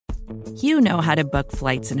You know how to book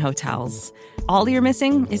flights and hotels. All you're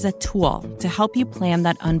missing is a tool to help you plan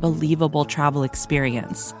that unbelievable travel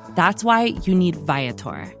experience. That's why you need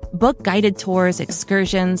Viator. Book guided tours,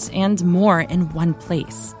 excursions, and more in one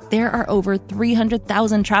place. There are over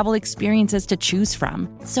 300,000 travel experiences to choose from,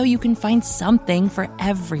 so you can find something for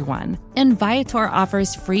everyone. And Viator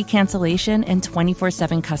offers free cancellation and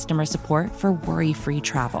 24/7 customer support for worry-free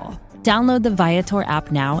travel. Download the Viator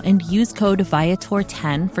app now and use code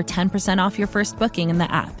Viator10 for 10% off your first booking in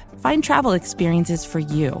the app. Find travel experiences for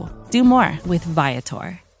you. Do more with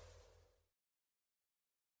Viator.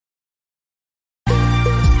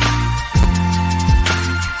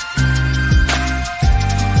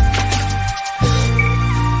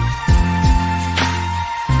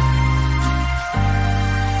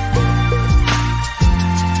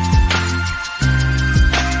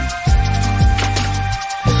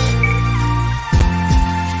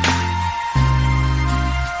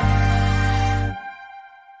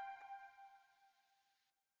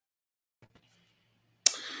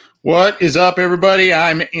 What is up, everybody?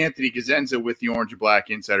 I'm Anthony Cosenza with the Orange and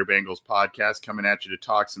Black Insider Bengals podcast, coming at you to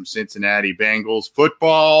talk some Cincinnati Bengals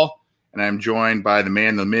football. And I'm joined by the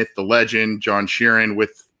man, the myth, the legend, John Sheeran,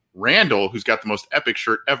 with Randall, who's got the most epic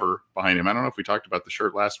shirt ever behind him. I don't know if we talked about the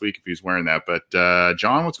shirt last week, if he was wearing that. But,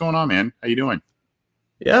 John, what's going on, man? How you doing?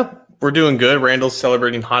 Yeah, we're doing good. Randall's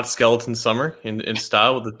celebrating hot skeleton summer in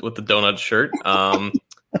style with the donut shirt.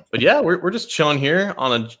 But yeah, we're just chilling here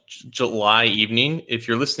on a July evening. If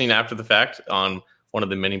you're listening after the fact on one of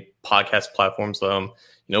the many podcast platforms,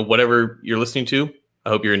 whatever you're listening to, I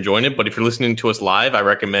hope you're enjoying it. But if you're listening to us live, I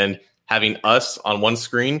recommend having us on one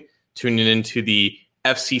screen, tuning into the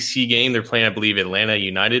FCC game. They're playing, I believe, Atlanta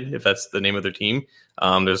United, if that's the name of their team.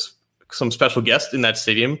 There's some special guests in that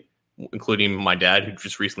stadium, including my dad, who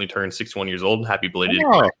just recently turned 61 years old. Happy belated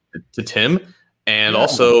to Tim. And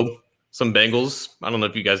also some Bengals. I don't know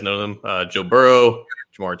if you guys know them. Joe Burrow,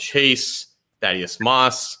 Jamar Chase, Thaddeus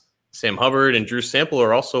Moss, Sam Hubbard, and Drew Sample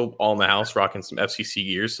are also all in the house rocking some FCC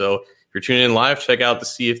gears. So if you're tuning in live, check out to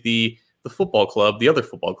see if the football club, the other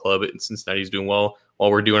football club in Cincinnati, is doing well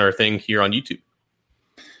while we're doing our thing here on YouTube.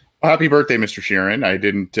 Well, happy birthday, Mr. Sheeran. I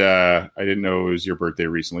didn't know it was your birthday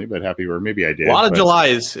recently, but happy, or maybe I did. A lot of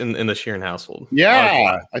Julys in the Sheeran household.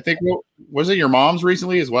 Yeah, I think, was it your mom's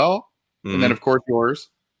recently as well? Mm-hmm. And then, of course, yours.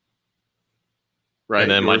 Right.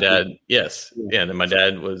 And then my dad, yes. Yeah, and then my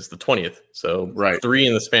dad was the 20th. So 3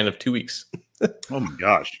 in the span of 2 weeks. Oh my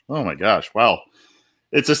gosh. Wow.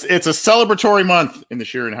 It's a celebratory month in the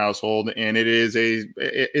Sheeran household, and it is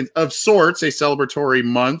of sorts a celebratory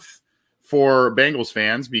month for Bengals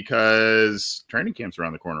fans because training camp's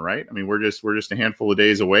around the corner, right? I mean, we're just a handful of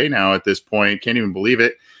days away now at this point. Can't even believe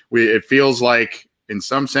it. It feels like in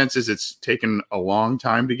some senses it's taken a long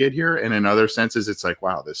time to get here, and in other senses it's like,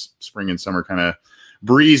 wow, this spring and summer kind of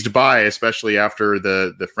breezed by, especially after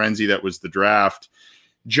the frenzy that was the draft.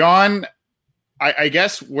 John, I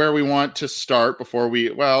guess where we want to start before we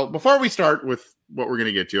start with what we're going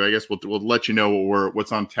to get to, I guess we'll let you know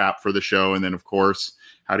what's on tap for the show, and then of course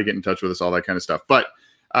how to get in touch with us, all that kind of stuff. But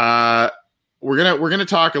we're gonna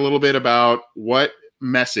talk a little bit about what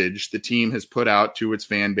message the team has put out to its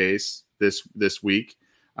fan base this week.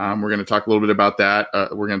 We're going to talk a little bit about that.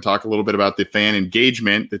 We're going to talk a little bit about the fan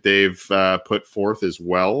engagement that they've put forth as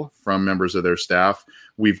well from members of their staff.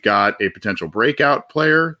 We've got a potential breakout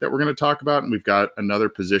player that we're going to talk about, and we've got another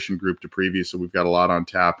position group to preview. So we've got a lot on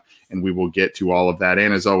tap, and we will get to all of that.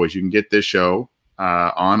 And as always, you can get this show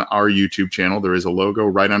on our YouTube channel. There is a logo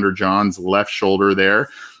right under John's left shoulder there.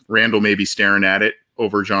 Randall may be staring at it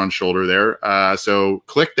over John's shoulder there. So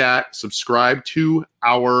click that, subscribe to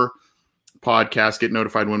our podcast, get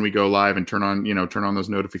notified when we go live, and turn on those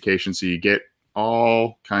notifications so you get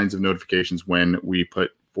all kinds of notifications when we put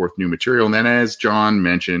forth new material. And then, as John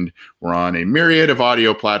mentioned, we're on a myriad of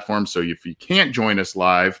audio platforms. So if you can't join us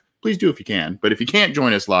live, please do if you can. But if you can't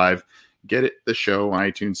join us live, get the show on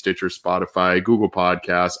iTunes, Stitcher, Spotify, Google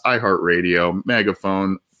Podcasts, iHeartRadio,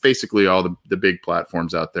 Megaphone, basically all the big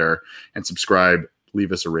platforms out there, and subscribe.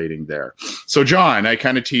 Leave us a rating there. So, John, I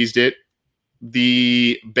kind of teased it.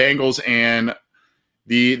 The Bengals and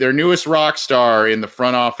their newest rock star in the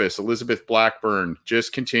front office, Elizabeth Blackburn,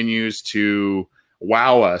 just continues to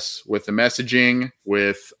wow us with the messaging,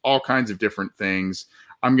 with all kinds of different things.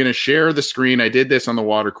 I'm going to share the screen. I did this on the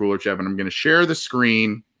water cooler, Kevin. I'm going to share the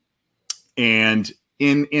screen, and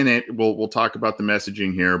in it, we'll talk about the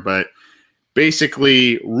messaging here. But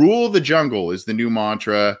basically, rule the jungle is the new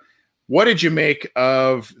mantra. What did you make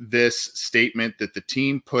of this statement that the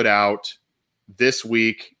team put out this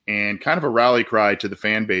week and kind of a rally cry to the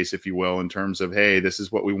fan base, if you will, in terms of, hey, this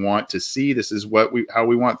is what we want to see. This is how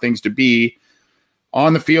we want things to be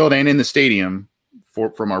on the field and in the stadium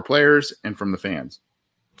from our players and from the fans.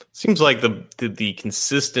 Seems like the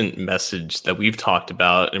consistent message that we've talked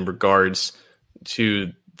about in regards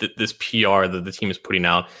to this PR that the team is putting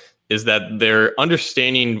out is that they're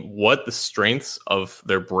understanding what the strengths of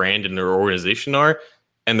their brand and their organization are,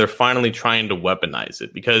 and they're finally trying to weaponize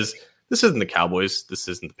it, because this isn't the Cowboys, this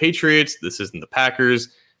isn't the Patriots, this isn't the Packers,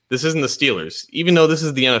 this isn't the Steelers. Even though this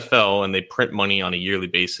is the NFL and they print money on a yearly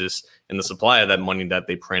basis, and the supply of that money that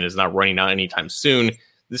they print is not running out anytime soon,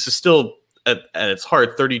 this is still, at its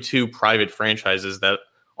heart, 32 private franchises that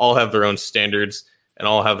all have their own standards and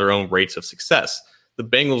all have their own rates of success. The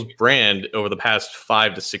Bengals brand over the past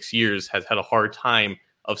 5 to 6 years has had a hard time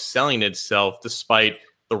of selling itself, despite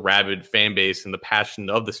the rabid fan base and the passion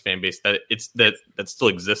of this fan base that still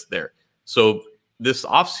exists there. So this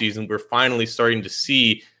offseason, we're finally starting to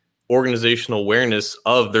see organizational awareness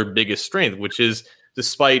of their biggest strength, which is,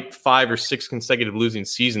 despite 5 or 6 consecutive losing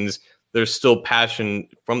seasons, there's still passion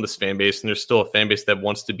from this fan base, and there's still a fan base that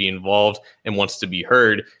wants to be involved and wants to be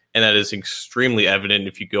heard. And that is extremely evident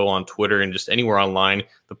if you go on Twitter and just anywhere online.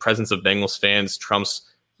 The presence of Bengals fans trumps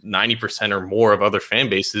 90% or more of other fan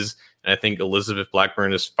bases. And I think Elizabeth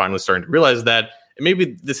Blackburn is finally starting to realize that. And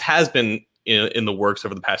maybe this has been in the works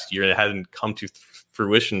over the past year, and it hasn't come to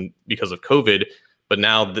fruition because of COVID. But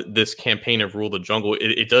now this campaign of Rule the Jungle,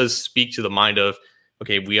 it does speak to the mind of,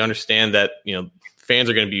 okay, we understand that, fans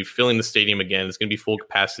are going to be filling the stadium again. It's going to be full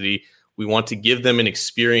capacity. We want to give them an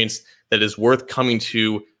experience that is worth coming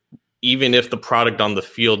to, even if the product on the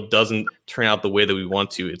field doesn't turn out the way that we want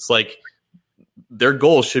to. It's like their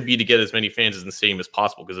goal should be to get as many fans in the stadium as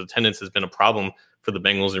possible, because attendance has been a problem for the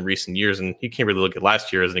Bengals in recent years. And you can't really look at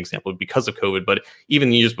last year as an example because of COVID, but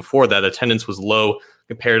even the years before that, attendance was low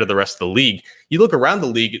compared to the rest of the league. You look around the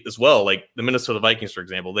league as well, like the Minnesota Vikings, for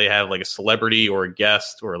example, they have like a celebrity or a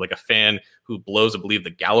guest or like a fan who blows, I believe,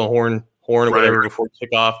 the Gallahorn horn or whatever before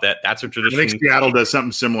kickoff. That's a tradition. I think Seattle does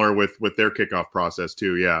something similar with their kickoff process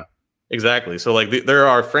too. Yeah. Exactly. So like there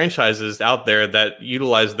are franchises out there that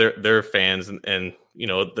utilize their fans and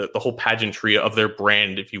the whole pageantry of their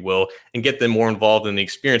brand, if you will, and get them more involved in the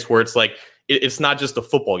experience, where it's like it's not just a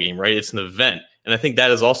football game, right? It's an event. And I think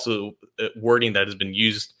that is also wording that has been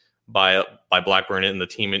used by Blackburn and the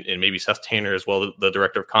team, and maybe Seth Tanner as well, the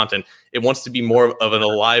director of content. It wants to be more of an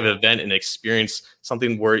alive event and experience,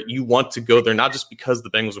 something where you want to go there, not just because the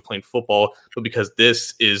Bengals are playing football, but because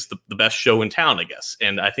this is the best show in town, I guess.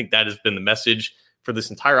 And I think that has been the message for this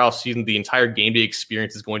entire offseason. The entire game day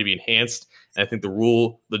experience is going to be enhanced. And I think the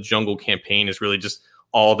Rule the Jungle campaign is really just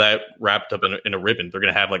all that wrapped up in a ribbon. They're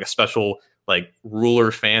going to have like a special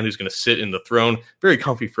ruler fan who's going to sit in the throne, very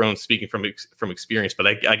comfy throne, speaking from experience. But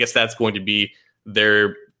I guess that's going to be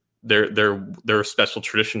their special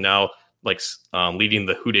tradition now, leading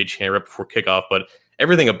the Who Dey chant right before kickoff. But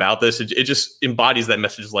everything about this, it just embodies that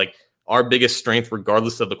message. Like, our biggest strength,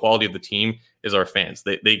 regardless of the quality of the team, is our fans.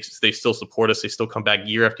 They still support us. They still come back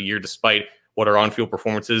year after year, despite what our on-field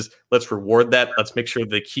performance is. Let's reward that. Let's make sure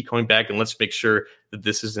they keep coming back, and let's make sure that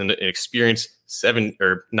this is an experience 7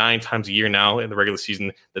 or 9 times a year now in the regular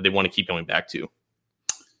season that they want to keep going back to.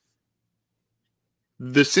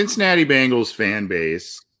 The Cincinnati Bengals fan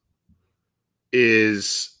base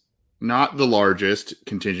is not the largest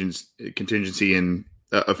contingency in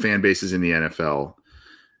of fan bases in the NFL,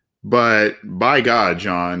 but by God,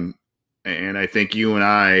 John, and I think you and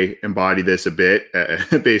I embody this a bit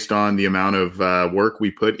based on the amount of work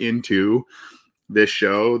we put into this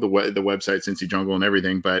show, the website, Cincy Jungle, and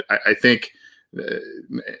everything. But I think,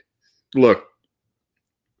 look,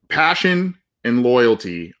 passion and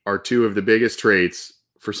loyalty are 2 of the biggest traits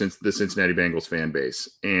for the Cincinnati Bengals fan base.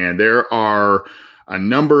 And there are a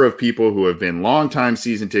number of people who have been longtime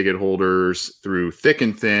season ticket holders through thick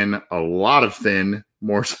and thin, a lot of thin,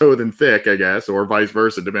 more so than thick, I guess, or vice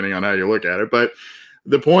versa, depending on how you look at it. But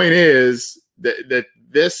the point is that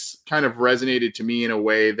this kind of resonated to me in a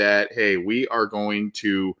way that, hey, we are going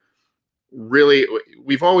to really,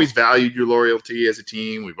 we've always valued your loyalty as a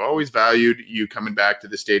team. We've always valued you coming back to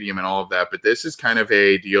the stadium and all of that. But this is kind of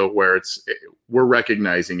a deal where we're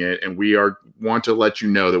recognizing it, and we want to let you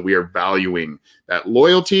know that we are valuing that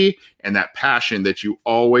loyalty and that passion that you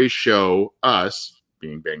always show us,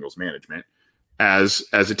 being Bengals management, as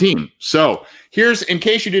a team. So here's, in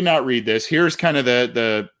case you did not read this, here's kind of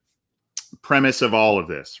the premise of all of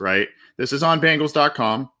this, right? This is on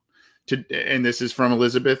Bengals.com. And this is from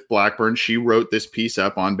Elizabeth Blackburn. She wrote this piece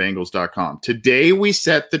up on Bengals.com. Today, we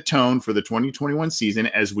set the tone for the 2021 season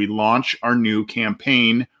as we launch our new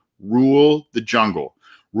campaign, Rule the Jungle.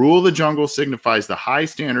 Rule of the Jungle signifies the high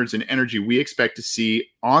standards and energy we expect to see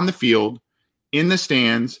on the field, in the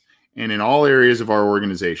stands, and in all areas of our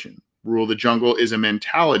organization. Rule of the Jungle is a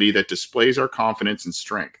mentality that displays our confidence and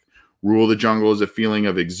strength. Rule of the Jungle is a feeling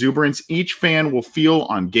of exuberance each fan will feel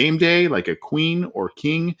on game day, like a queen or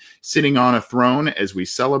king sitting on a throne as we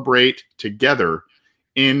celebrate together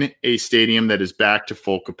in a stadium that is back to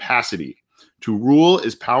full capacity. To rule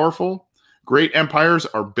is powerful. Great empires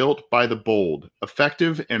are built by the bold.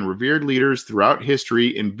 Effective and revered leaders throughout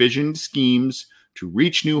history envisioned schemes to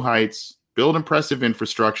reach new heights, build impressive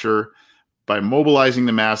infrastructure by mobilizing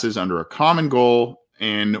the masses under a common goal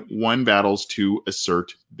and won battles to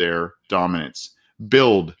assert their dominance.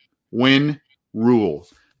 Build, win, rule.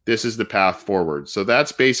 This is the path forward. So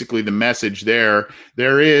that's basically the message there.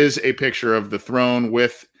 There is a picture of the throne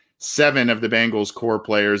with 7 of the Bengals core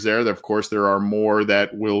players there. Of course, there are more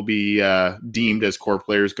that will be deemed as core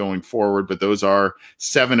players going forward, but those are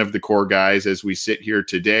 7 of the core guys as we sit here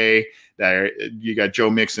today. You got Joe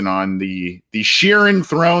Mixon on the Sheeran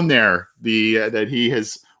throne there, that he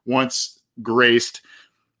has once graced.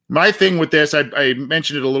 My thing with this, I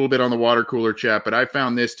mentioned it a little bit on the water cooler chat, but I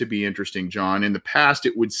found this to be interesting, John. In the past,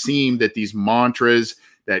 it would seem that these mantras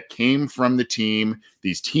that came from the team,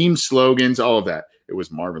 these team slogans, all of that, it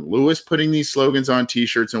was Marvin Lewis putting these slogans on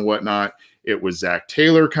T-shirts and whatnot. It was Zach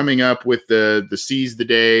Taylor coming up with the seize the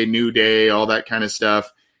day, new day, all that kind of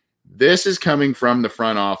stuff. This is coming from the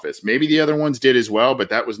front office. Maybe the other ones did as well, but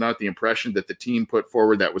that was not the impression that the team put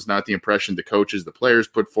forward. That was not the impression the coaches, the players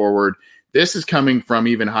put forward. This is coming from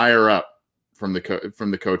even higher up from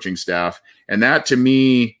the coaching staff. And that to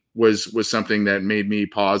me was something that made me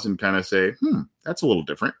pause and kind of say, that's a little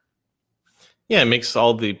different. Yeah, it makes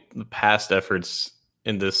all the past efforts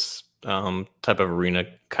in this type of arena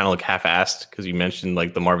kind of look half-assed, because you mentioned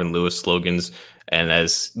like the Marvin Lewis slogans, and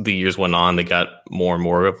as the years went on, they got more and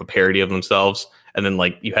more of a parody of themselves. And then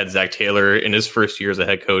like you had Zach Taylor in his first year as a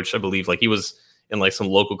head coach, I believe, like he was in like some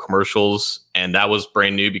local commercials, and that was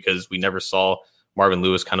brand new because we never saw Marvin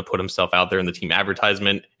Lewis kind of put himself out there in the team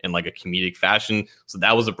advertisement in like a comedic fashion. So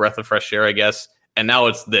that was a breath of fresh air, I guess. And now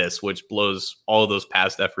it's this, which blows all of those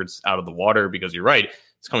past efforts out of the water, because you're right.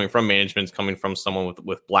 It's coming from management. It's coming from someone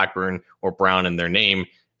with Blackburn or Brown in their name.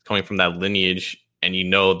 It's coming from that lineage. And you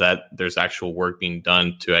know that there's actual work being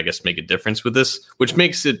done to, I guess, make a difference with this, which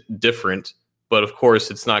makes it different. But of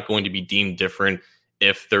course, it's not going to be deemed different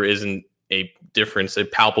if there isn't a difference, a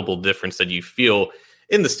palpable difference that you feel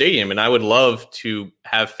in the stadium. And I would love to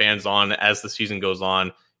have fans on as the season goes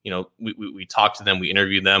on. You know, we talk to them, we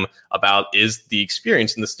interview them about, is the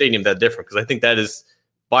experience in the stadium that different? Because I think that is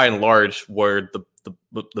by and large where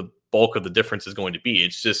the bulk of the difference is going to be.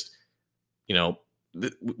 It's just, you know,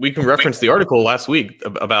 we can reference the article last week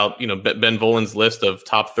about, you know, Ben Volin's list of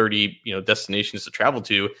top 30, you know, destinations to travel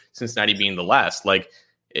to, Cincinnati being the last. Like,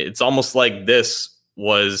 it's almost like this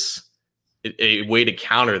was a way to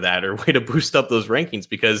counter that, or a way to boost up those rankings,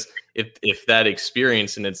 because if that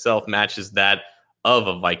experience in itself matches that of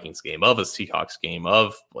a Vikings game, of a Seahawks game,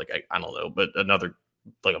 of like, I don't know, but another,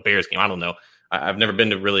 like a Bears game, I don't know. I've never been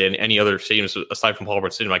to really any other stadiums aside from Paul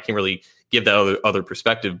Brown Stadium. I can't really give that other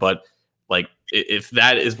perspective, but like if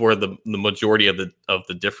that is where the majority of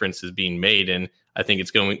the difference is being made, and I think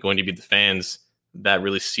it's going to be the fans that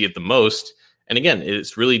really see it the most. And again,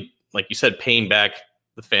 it's really, like you said, paying back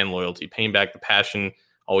the fan loyalty, paying back the passion,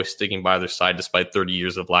 always sticking by their side despite 30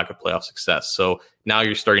 years of lack of playoff success. So now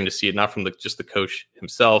you're starting to see it not from just the coach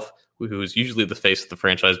himself, who is usually the face of the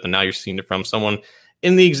franchise, but now you're seeing it from someone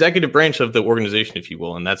in the executive branch of the organization, if you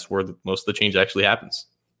will. And that's where most of the change actually happens.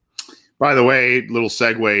 By the way, little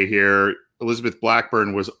segue here, Elizabeth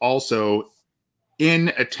Blackburn was also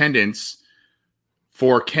in attendance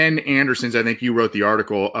for Ken Anderson's. I think you wrote the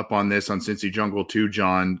article up on this on Cincy Jungle too,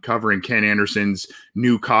 John, covering Ken Anderson's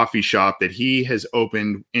new coffee shop that he has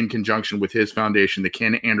opened in conjunction with his foundation, the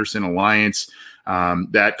Ken Anderson Alliance.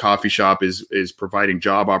 That coffee shop is providing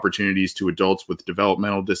job opportunities to adults with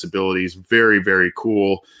developmental disabilities. Very, very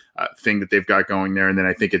cool thing that they've got going there. And then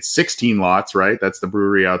I think it's 16 Lots, right? That's the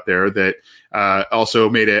brewery out there that also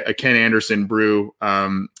made a Ken Anderson brew.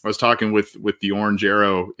 I was talking with the Orange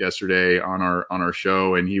Arrow yesterday on our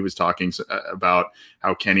show, and he was talking about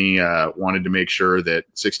how Kenny wanted to make sure that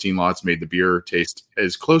 16 Lots made the beer taste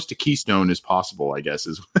as close to Keystone as possible, I guess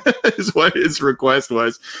is what his request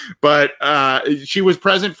was. But she was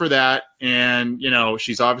present for that. And, you know,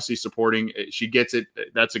 she's obviously supporting. She gets it.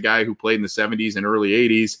 That's a guy who played in the 70s and early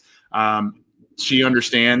 80s. She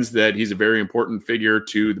understands that he's a very important figure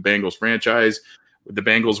to the Bengals franchise. the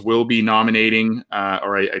Bengals will be nominating,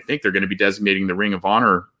 or I think they're going to be designating the Ring of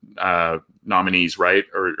Honor nominees, right,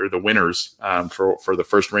 or the winners for the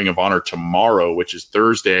first Ring of Honor tomorrow, which is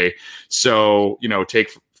Thursday. So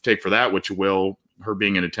take for that what you will, her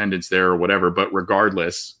being in attendance there or whatever. But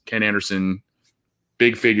regardless, Ken Anderson,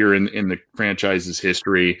 big figure in the franchise's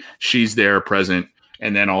history, she's there present,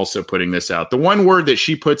 and then also putting this out. The one word that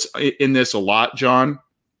she puts in this a lot, John,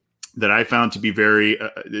 that I found to be very,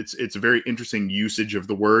 it's a very interesting usage of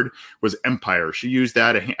the word, was empire. She used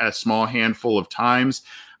that a small handful of times.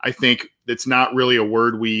 I think it's not really a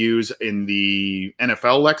word we use in the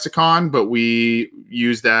NFL lexicon, but we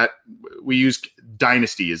use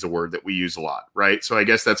dynasty is a word that we use a lot, right? So I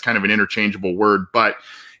guess that's kind of an interchangeable word, but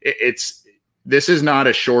this is not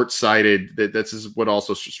a short-sighted, this is what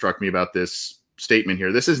also struck me about this statement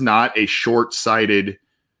here. This is not a short-sighted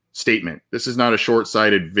statement. This is not a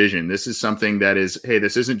short-sighted vision. This is something that is, hey,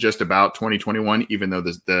 this isn't just about 2021, even though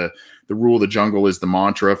the rule of the jungle is the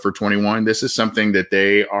mantra for 21. This is something that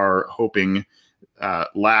they are hoping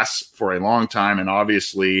lasts for a long time, and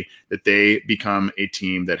obviously that they become a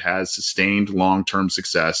team that has sustained long-term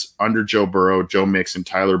success under Joe Burrow, Joe Mixon,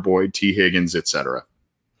 Tyler Boyd, T. Higgins, etc.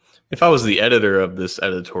 If I was the editor of this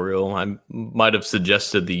editorial, I might have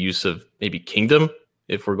suggested the use of maybe kingdom.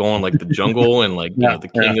 If we're going like the jungle and like the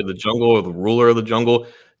king of the jungle or the ruler of the jungle,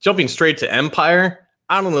 jumping straight to empire.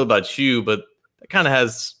 I don't know about you, but that kind of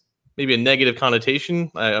has maybe a negative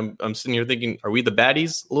connotation. I'm sitting here thinking, are we the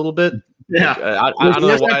baddies a little bit? Yeah, I don't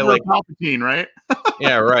know why. Like Palpatine, right?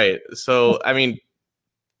 Yeah, right. So I mean,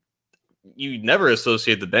 you never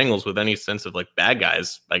associate the Bengals with any sense of like bad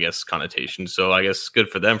guys, I guess, connotation. So I guess good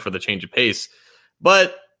for them for the change of pace,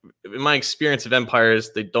 but in my experience of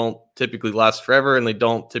empires, they don't typically last forever and they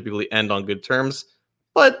don't typically end on good terms.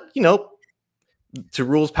 But, to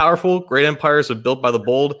rules powerful, great empires are built by the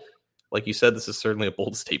bold. Like you said, this is certainly a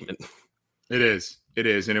bold statement. It is.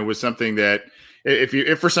 And it was something that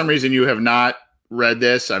if for some reason you have not read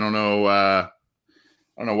this, I don't know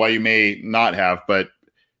why you may not have, but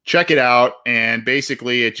check it out. And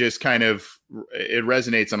basically it just it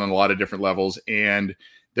resonates on a lot of different levels. And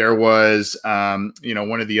there was,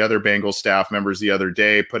 one of the other Bengals staff members the other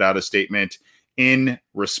day put out a statement in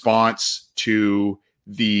response to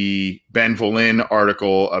the Ben Volin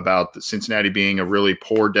article about Cincinnati being a really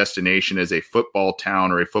poor destination as a football town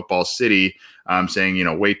or a football city, saying,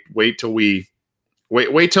 wait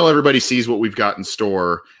till everybody sees what we've got in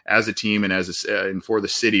store as a team and and for the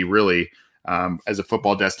city, really, as a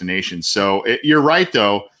football destination. So you're right,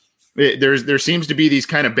 though. There seems to be these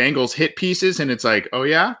kind of Bengals hit pieces, and it's like, oh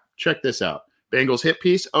yeah, check this out. Bengals hit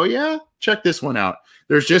piece. Oh yeah, check this one out.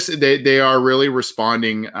 There's just they are really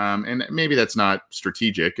responding, and maybe that's not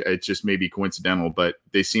strategic. It's just maybe coincidental, but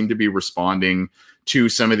they seem to be responding to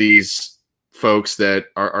some of these folks that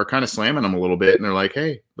are kind of slamming them a little bit, and they're like,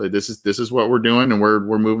 hey, this is what we're doing, and we're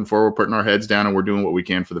moving forward, putting our heads down, and we're doing what we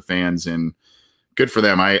can for the fans, and good for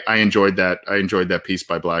them. I enjoyed that. I enjoyed that piece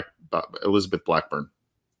by Elizabeth Blackburn.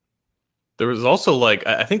 There was also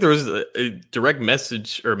I think there was a direct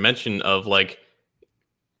message or mention of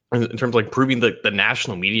in terms of proving the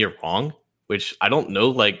national media wrong, which I don't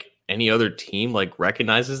know any other team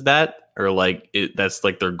recognizes that or that's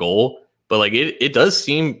their goal. But it does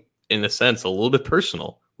seem in a sense a little bit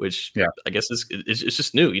personal, which I guess it's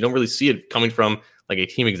just new. You don't really see it coming from a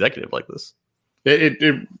team executive like this.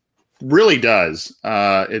 It really does.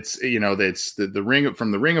 It's it's the ring, from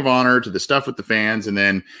the Ring of Honor to the stuff with the fans, and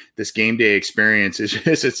then this game day experience is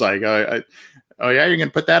just, it's like, oh yeah, you're gonna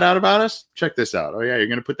put that out about us? Check this out. Oh yeah, you're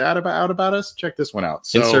gonna put that out about us? Check this one out.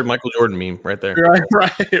 So, insert Michael Jordan meme right there.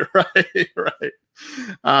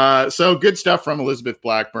 Right. So good stuff from Elizabeth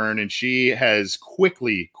Blackburn, and she has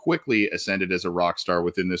quickly ascended as a rock star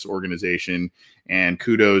within this organization, and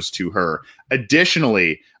kudos to her.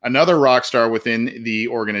 Additionally, another rock star within the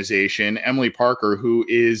organization, Emily Parker, who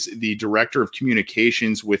is the director of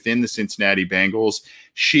communications within the Cincinnati Bengals.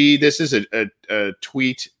 This is a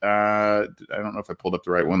tweet. I don't know if I pulled up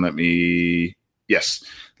the right one. Let me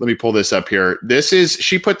pull this up here.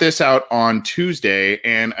 She put this out on Tuesday,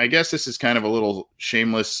 and I guess this is kind of a little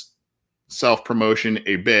shameless self-promotion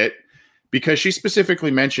a bit, because she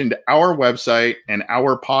specifically mentioned our website and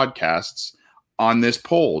our podcasts on this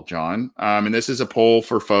poll, John. And this is a poll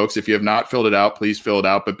for folks. If you have not filled it out, please fill it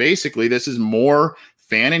out. But basically, this is more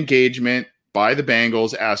fan engagement by the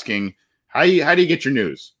Bengals asking, how do you get your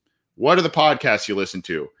news? What are the podcasts you listen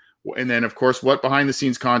to? And then, of course, what behind the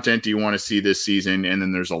scenes content do you want to see this season? And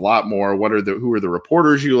then there's a lot more. Who are the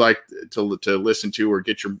reporters you like to listen to or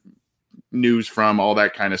get your news from? All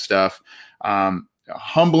that kind of stuff.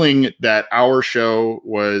 Humbling that our show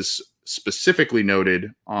was specifically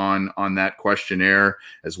noted on that questionnaire,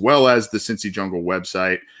 as well as the Cincy Jungle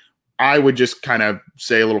website. I would just kind of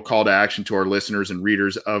say a little call to action to our listeners and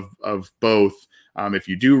readers of both. If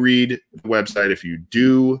you do read the website, if you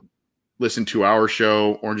do listen to our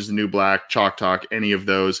show, Orange is the New Black, Chalk Talk, any of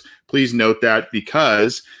those, please note that,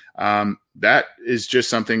 because that is just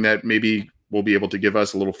something that maybe will be able to give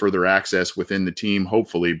us a little further access within the team,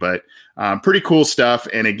 hopefully. But pretty cool stuff.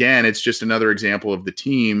 And again, it's just another example of the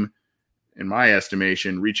team, in my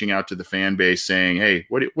estimation, reaching out to the fan base saying, hey,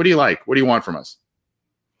 what do you like? What do you want from us?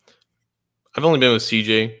 I've only been with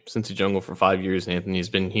CJ Cincy Jungle for 5 years. Anthony's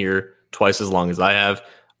been here twice as long as I have.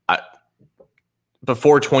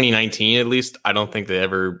 Before 2019, at least, I don't think they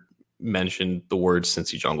ever mentioned the word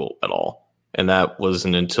Cincy Jungle at all. And that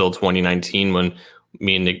wasn't until 2019 when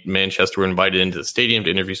me and Nick Manchester were invited into the stadium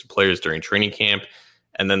to interview some players during training camp.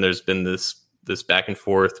 And then there's been this back and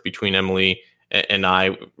forth between Emily and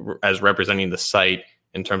I as representing the site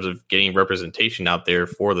in terms of getting representation out there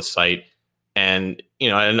for the site. And,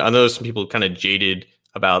 I know some people kind of jaded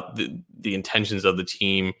about the intentions of the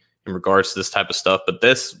team in regards to this type of stuff, but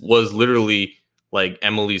this was literally like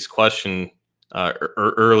Emily's question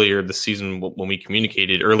earlier this season when we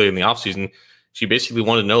communicated earlier in the offseason. She basically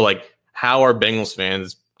wanted to know, like, how are Bengals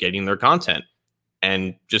fans getting their content?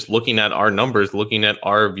 And just looking at our numbers, looking at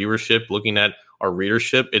our viewership, looking at our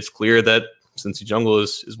readership, it's clear that Cincy Jungle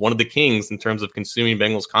is one of the kings in terms of consuming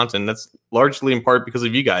Bengals content. That's largely in part because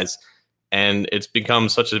of you guys. And it's become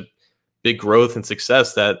such a big growth and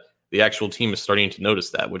success that the actual team is starting to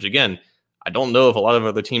notice that, which, again, I don't know if a lot of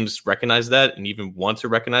other teams recognize that and even want to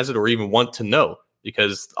recognize it or even want to know,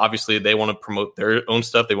 because obviously they want to promote their own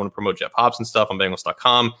stuff. They want to promote Jeff Hobson stuff on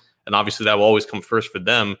Bengals.com. And obviously that will always come first for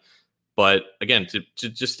them. But again, to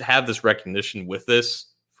just have this recognition with this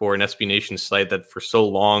for an SB Nation site that for so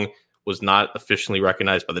long was not officially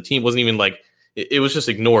recognized by the team, wasn't even like, it was just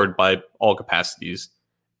ignored by all capacities.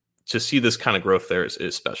 To see this kind of growth there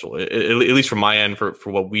is special, at least from my end for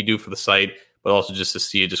what we do for the site, but also just to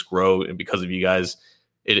see it just grow. And because of you guys,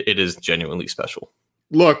 it is genuinely special.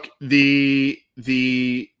 Look, there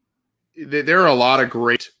are a lot of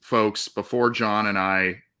great folks before John and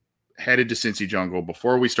I headed to Cincy Jungle,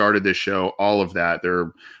 before we started this show, all of that. There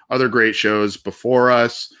are other great shows before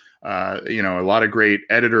us, a lot of great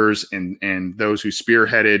editors and those who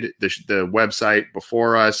spearheaded the website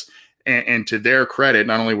before us. And to their credit,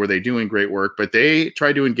 not only were they doing great work, but they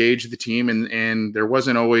tried to engage the team, and there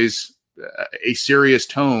wasn't always a serious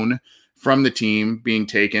tone from the team being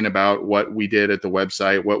taken about what we did at the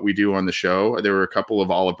website, what we do on the show. There were a couple of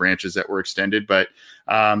olive branches that were extended, but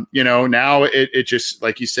now it just,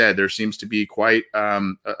 like you said, there seems to be quite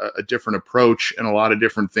a different approach and a lot of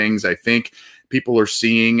different things. I think people are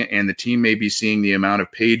seeing, and the team may be seeing, the amount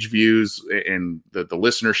of page views and the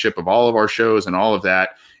listenership of all of our shows and all of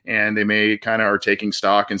that. And they may kind of are taking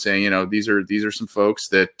stock and saying, these are some folks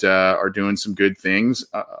that are doing some good things,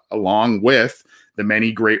 along with the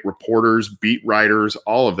many great reporters, beat writers,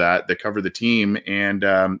 all of that cover the team. And,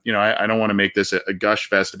 I don't want to make this a gush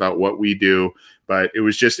fest about what we do, but it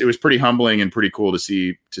was pretty humbling and pretty cool to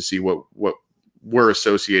see what we're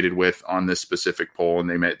associated with on this specific poll. And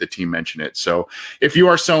the team mentioned it. So if you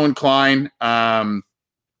are so inclined, I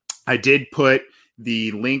did put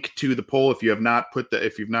the link to the poll. If you have not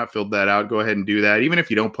filled that out, go ahead and do that. Even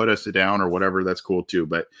if you don't put us down or whatever, that's cool too.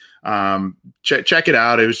 But check it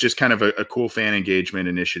out. It was just kind of a cool fan engagement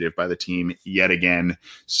initiative by the team yet again.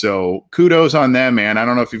 So kudos on them, man. I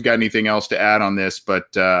don't know if you've got anything else to add on this,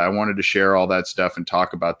 but I wanted to share all that stuff and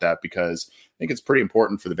talk about that because I think it's pretty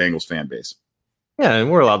important for the Bengals fan base. Yeah,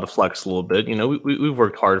 and we're allowed to flex a little bit. We've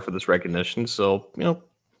worked hard for this recognition, so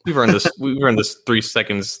we've earned this. We've earned this 3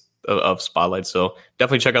 seconds of spotlight. So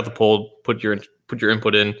definitely check out the poll. Put your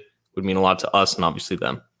input in. Would mean a lot to us and obviously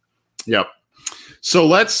them. Yep. So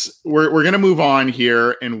we're going to move on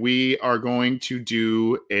here, and we are going to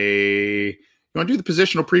do you want to do the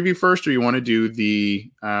positional preview first, or you want to do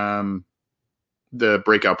the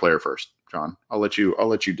breakout player first, John? I'll let you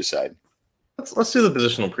decide. Let's do the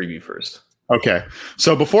positional preview first. Okay.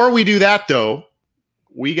 So before we do that, though,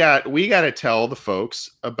 we got to tell the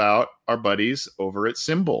folks about our buddies over at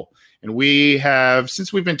SimBull. And we have,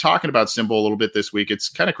 since we've been talking about SimBull a little bit this week, it's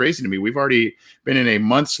kind of crazy to me. We've already been in a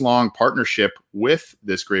months-long partnership with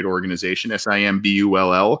this great organization,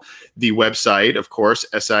 SIMBULL. The website, of course,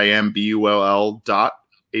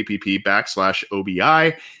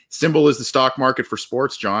 simbull.app/OBI. SimBull is the stock market for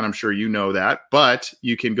sports, John. I'm sure you know that. But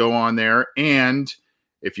you can go on there and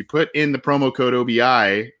If you put in the promo code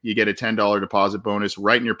OBI, you get a $10 deposit bonus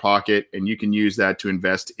right in your pocket, and you can use that to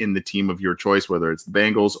invest in the team of your choice, whether it's the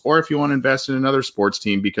Bengals or if you want to invest in another sports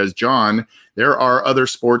team, because, John, there are other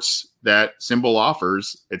sports that SimBull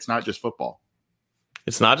offers. It's not just football.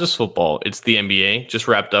 It's not just football. It's the NBA. Just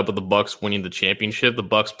wrapped up with the Bucks winning the championship. The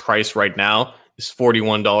Bucks price right now is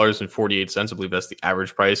 $41.48. I believe that's the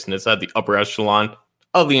average price, and it's at the upper echelon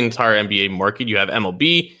of the entire NBA market. You have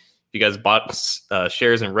MLB. If you guys bought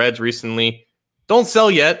shares in Reds recently, don't sell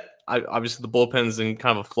yet. Obviously, the bullpen's in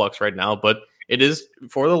kind of a flux right now, but it is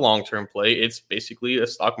for the long-term play. It's basically a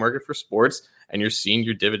stock market for sports, and you're seeing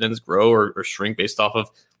your dividends grow or shrink based off of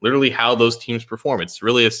literally how those teams perform. It's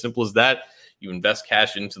really as simple as that. You invest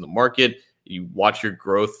cash into the market, you watch your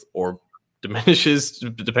growth or diminishes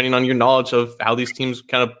depending on your knowledge of how these teams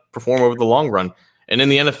kind of perform over the long run. And in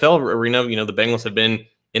the NFL arena, the Bengals have been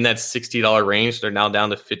in that $60 range. They're now down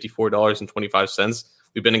to $54.25.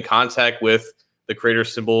 We've been in contact with the creator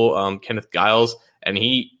SimBull, Kenneth Giles, and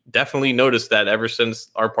he definitely noticed that ever since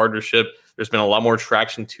our partnership, there's been a lot more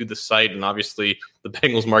traction to the site, and obviously the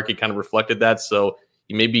Bengals market kind of reflected that. So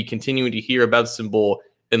you may be continuing to hear about SimBull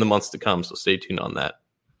in the months to come, so stay tuned on that.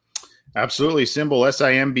 Absolutely. SimBull,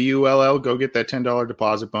 SimBull. Go get that $10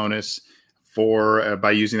 deposit bonus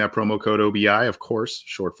by using that promo code OBI, of course,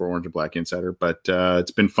 short for Orange and Black Insider. But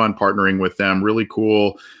it's been fun partnering with them. Really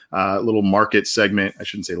cool little market segment. I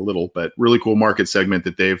shouldn't say little, but really cool market segment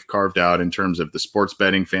that they've carved out in terms of the sports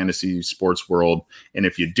betting, fantasy sports world. And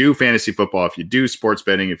if you do fantasy football, if you do sports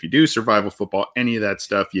betting, if you do survival football, any of that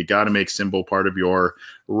stuff, you got to make SimBull part of your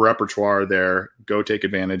repertoire there. Go take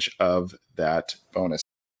advantage of that bonus.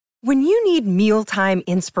 When you need mealtime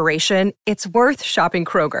inspiration, it's worth shopping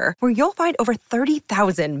Kroger, where you'll find over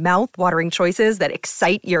 30,000 mouth-watering choices that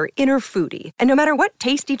excite your inner foodie. And no matter what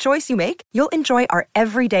tasty choice you make, you'll enjoy our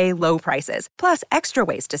everyday low prices, plus extra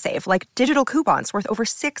ways to save, like digital coupons worth over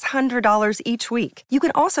 $600 each week. You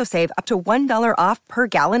can also save up to $1 off per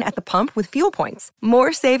gallon at the pump with fuel points.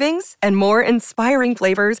 More savings and more inspiring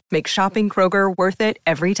flavors make shopping Kroger worth it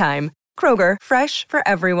every time. Kroger, fresh for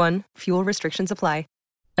everyone. Fuel restrictions apply.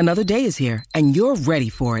 Another day is here, and you're ready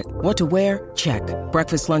for it. What to wear? Check.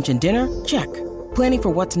 Breakfast, lunch, and dinner? Check. Planning for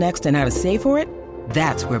what's next and how to save for it?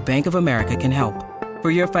 That's where Bank of America can help. For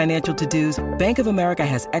your financial to-dos, Bank of America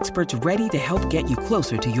has experts ready to help get you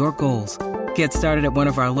closer to your goals. Get started at one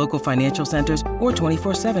of our local financial centers or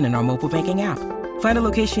 24/7 in our mobile banking app. Find a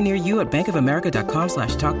location near you at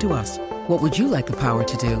bankofamerica.com/talktous. What would you like the power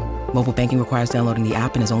to do? Mobile banking requires downloading the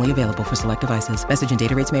app and is only available for select devices. Message and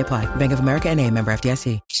data rates may apply. Bank of America N.A., member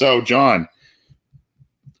FDIC. So, John,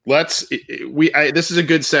 this is a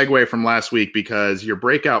good segue from last week, because your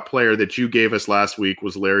breakout player that you gave us last week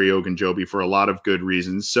was Larry Ogunjobi for a lot of good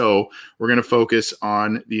reasons. So we're going to focus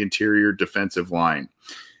on the interior defensive line.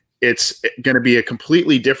 It's going to be a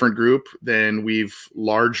completely different group than we've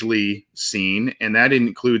largely seen, and that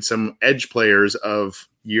includes some edge players of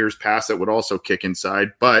years past that would also kick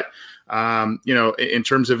inside. But, in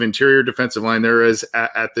terms of interior defensive line, there is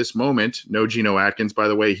at this moment no Geno Atkins. By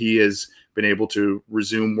the way, he has been able to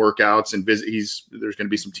resume workouts and visit. There's going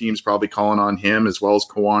to be some teams probably calling on him, as well as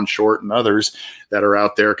Kawan Short and others that are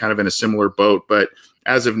out there kind of in a similar boat. But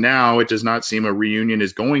as of now, it does not seem a reunion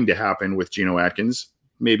is going to happen with Geno Atkins.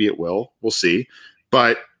 Maybe it will. We'll see.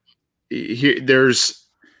 But the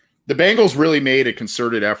Bengals really made a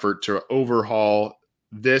concerted effort to overhaul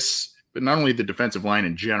this, but not only the defensive line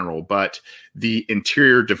in general, but the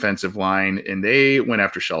interior defensive line. And they went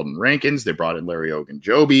after Sheldon Rankins. They brought in Larry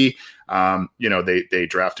Ogunjobi. They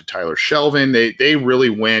drafted Tyler Shelvin. They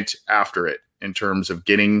really went after it in terms of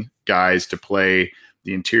getting guys to play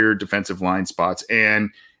the interior defensive line spots.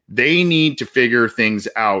 And they need to figure things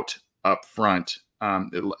out up front.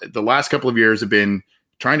 The last couple of years have been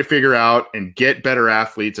trying to figure out and get better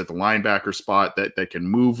athletes at the linebacker spot that can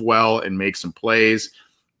move well and make some plays.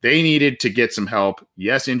 They needed to get some help.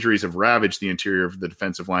 Yes, injuries have ravaged the interior of the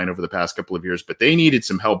defensive line over the past couple of years, but they needed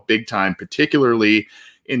some help big time, particularly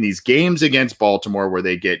in these games against Baltimore where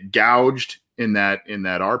they get gouged in that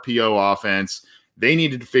RPO offense. They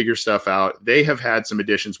needed to figure stuff out. They have had some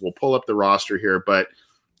additions. We'll pull up the roster here, but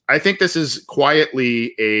I think this is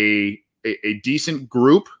quietly a decent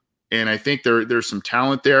group, and I think there's some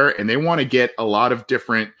talent there, and they want to get a lot of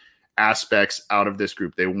different aspects out of this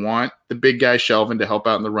group. They want the big guy Shelvin to help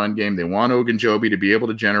out in the run game. They want Ogunjobi to be able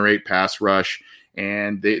to generate pass rush,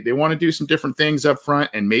 and they want to do some different things up front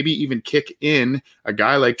and maybe even kick in a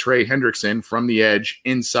guy like Trey Hendrickson from the edge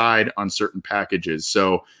inside on certain packages.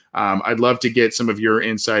 So I'd love to get some of your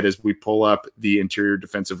insight as we pull up the interior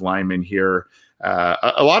defensive linemen here.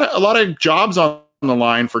 A lot of jobs on the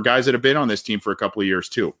line for guys that have been on this team for a couple of years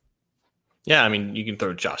too. Yeah, I mean, you can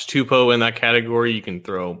throw Josh Tupou in that category. You can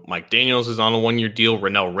throw Mike Daniels is on a 1-year deal.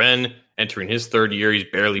 Renell Wren entering his 3rd year. He's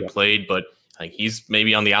barely played, but like he's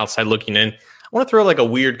maybe on the outside looking in. I want to throw like a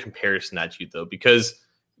weird comparison at you though, because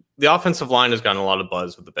the offensive line has gotten a lot of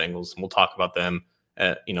buzz with the Bengals, and we'll talk about them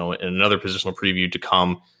in another positional preview to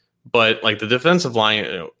come. But like the defensive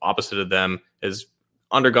line, opposite of them, has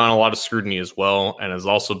undergone a lot of scrutiny as well, and has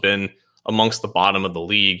also been amongst the bottom of the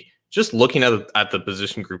league. Just looking at the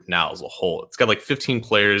position group now as a whole, it's got like 15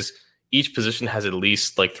 players. Each position has at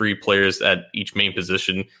least like 3 players at each main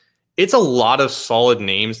position. It's a lot of solid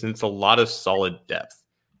names, and it's a lot of solid depth.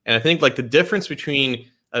 And I think like the difference between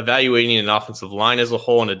evaluating an offensive line as a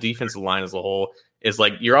whole and a defensive line as a whole is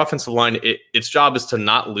like your offensive line, its job is to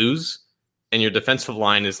not lose, and your defensive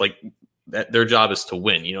line is like their job is to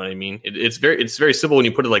win. You know what I mean? It's very simple when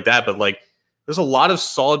you put it like that, but like there's a lot of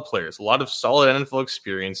solid players, a lot of solid NFL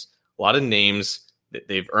experience, a lot of names that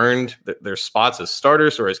they've earned their spots as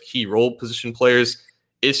starters or as key role position players.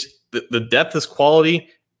 It's the depth is quality.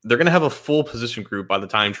 They're going to have a full position group by the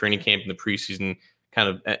time training camp and the preseason kind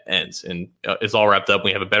of ends, and it's all wrapped up.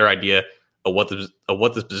 We have a better idea of what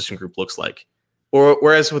this position group looks like.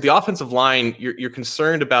 Whereas with the offensive line, you're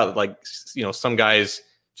concerned about like some guys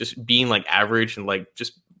just being like average and like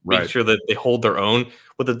just making sure that they hold their own.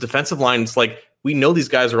 With the defensive line, it's like we know these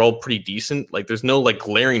guys are all pretty decent. Like there's no like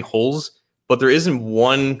glaring holes, but there isn't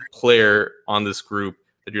one player on this group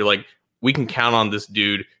that you're like, we can count on this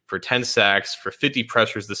dude for 10 sacks, for 50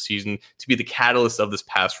 pressures this season to be the catalyst of this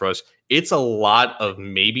pass rush. It's a lot of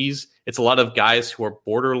maybes. It's a lot of guys who are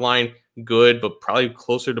borderline good, but probably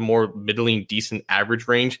closer to more middling, decent average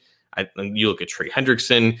range. You look at Trey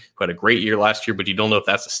Hendrickson, who had a great year last year, but you don't know if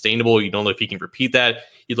that's sustainable. You don't know if he can repeat that.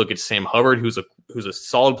 You look at Sam Hubbard, who's a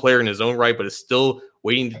solid player in his own right, but is still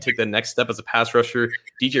waiting to take that next step as a pass rusher.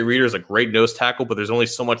 DJ Reader is a great nose tackle, but there's only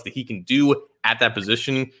so much that he can do at that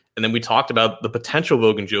position. And then we talked about the potential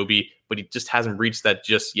of Ogunjobi, but he just hasn't reached that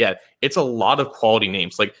just yet. It's a lot of quality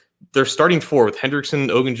names. Like they're starting 4 with Hendrickson,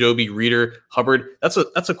 Ogunjobi, Reader, Hubbard. That's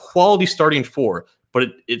a quality starting 4. But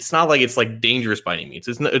it's not like it's like dangerous by any means.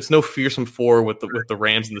 It's no fearsome 4 with the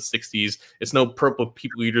Rams in the 60s. It's no purple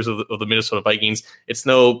people eaters of the Minnesota Vikings. It's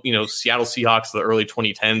no Seattle Seahawks of the early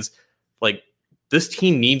 2010s. Like this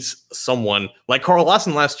team needs someone like Carl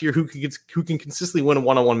Lawson last year who can consistently win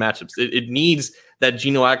one-on-one matchups. It needs that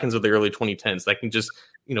Geno Atkins of the early 2010s that can just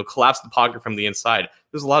collapse the pocket from the inside.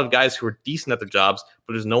 There's a lot of guys who are decent at their jobs,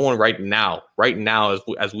 but there's no one right now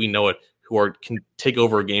as we know it, who can take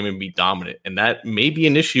over a game and be dominant. And that may be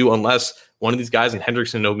an issue unless one of these guys in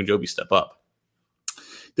Hendrickson and Ogunjobi step up.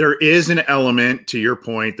 There is an element, to your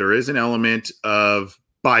point, there is an element of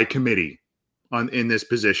by committee in this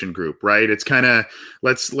position group, right? It's kind of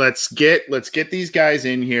let's get these guys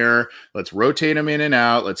in here. Let's rotate them in and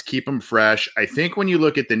out. Let's keep them fresh. I think when you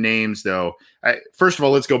look at the names, though, first of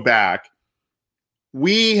all, let's go back.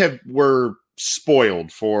 We're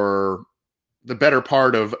spoiled for the better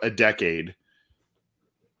part of a decade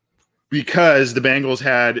because the Bengals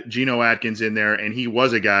had Geno Atkins in there, and he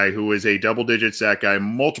was a guy who was a double-digit sack guy,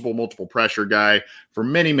 multiple pressure guy for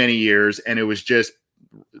many, many years, and it was just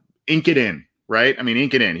ink it in, right? I mean,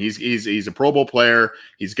 ink it in. He's a Pro Bowl player.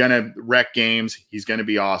 He's going to wreck games. He's going to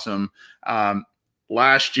be awesome.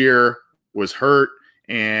 Last year was hurt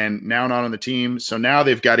and now not on the team. So now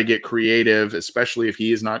they've got to get creative, especially if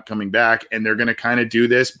he is not coming back, and they're going to kind of do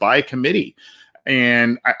this by committee.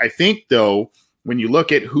 And I think, though, when you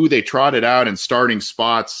look at who they trotted out in starting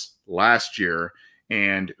spots last year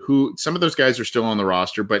and who some of those guys are still on the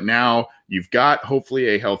roster, but now you've got hopefully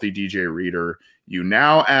a healthy DJ Reader. You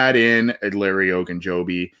now add in Larry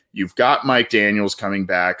Ogunjobi. You've got Mike Daniels coming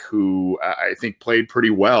back, who I think played pretty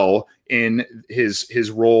well in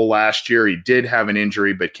his role last year. He did have an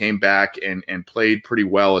injury, but came back and played pretty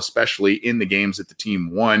well, especially in the games that the team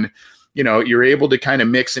won. You're able to kind of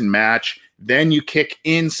mix and match. Then you kick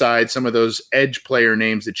inside some of those edge player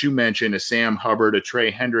names that you mentioned, a Sam Hubbard, a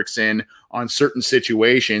Trey Hendrickson on certain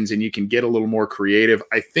situations, and you can get a little more creative.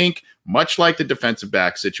 I think much like the defensive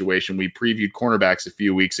back situation, we previewed cornerbacks a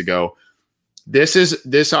few weeks ago. This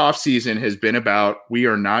offseason has been about, we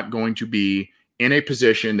are not going to be in a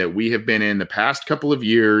position that we have been in the past couple of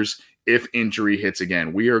years if injury hits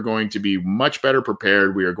again. We are going to be much better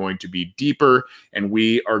prepared. We are going to be deeper, and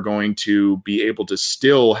we are going to be able to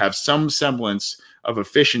still have some semblance of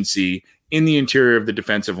efficiency in the interior of the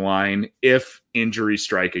defensive line if injuries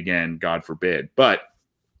strike again, God forbid. But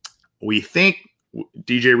we think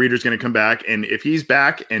DJ Reader's going to come back, and if he's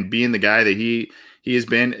back and being the guy that he He has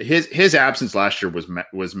been his absence last year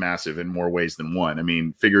was massive in more ways than one. I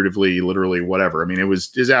mean, figuratively, literally, whatever. I mean,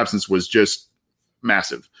 his absence was just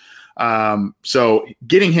massive. So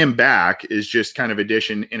getting him back is just kind of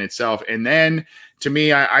addition in itself. And then to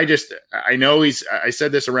me, I know I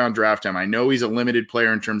said this around draft time. I know he's a limited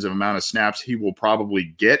player in terms of amount of snaps he will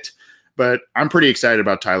probably get, but I'm pretty excited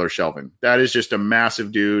about Tyler Shelvin. That is just a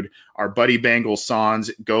massive dude. Our buddy Bengal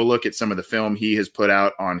Sans, go look at some of the film he has put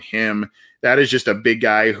out on him. That is just a big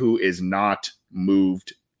guy who is not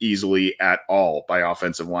moved easily at all by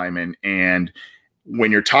offensive linemen. And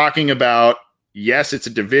when you're talking about, yes, it's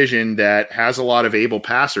a division that has a lot of able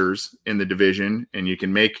passers in the division, and you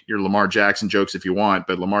can make your Lamar Jackson jokes if you want,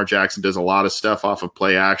 but Lamar Jackson does a lot of stuff off of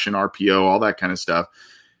play action, RPO, all that kind of stuff.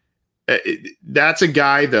 That's a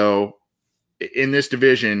guy, though, in this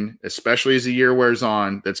division, especially as the year wears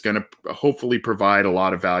on, that's going to hopefully provide a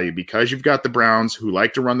lot of value because you've got the Browns who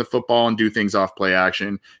like to run the football and do things off play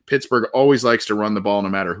action. Pittsburgh always likes to run the ball no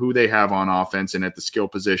matter who they have on offense and at the skill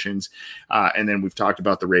positions. And then we've talked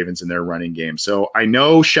about the Ravens and their running game. So I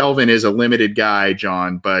know Shelvin is a limited guy,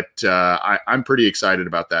 John, but I'm pretty excited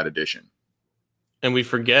about that addition. And we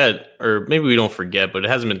forget, or maybe we don't forget, but it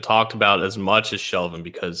hasn't been talked about as much as Shelvin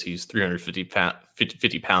because he's 350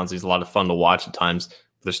 pounds. He's a lot of fun to watch at times.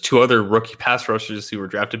 There's two other rookie pass rushers who were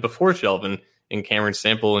drafted before Shelvin in Cameron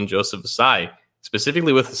Sample and Joseph Asai.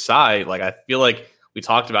 Specifically with Asai, like I feel like we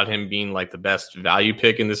talked about him being like the best value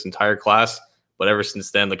pick in this entire class, but ever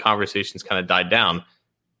since then the conversation's kind of died down.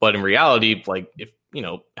 But in reality, like if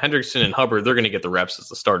Hendrickson and Hubbard, they're going to get the reps as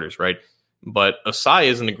the starters, right? But Asai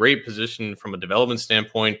is in a great position from a development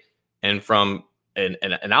standpoint and from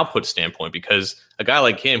an output standpoint because a guy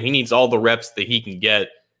like him, he needs all the reps that he can get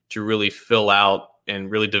to really fill out and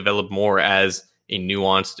really develop more as a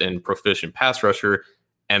nuanced and proficient pass rusher.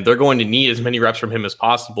 And they're going to need as many reps from him as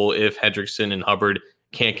possible if Hendrickson and Hubbard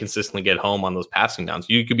can't consistently get home on those passing downs.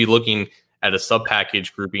 You could be looking at a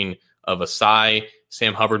sub-package grouping of Asai,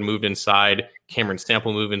 Sam Hubbard moved inside, Cameron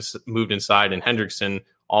Sample moved inside, and Hendrickson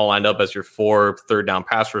all lined up as your 4 third down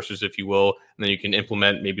pass rushers, if you will. And then you can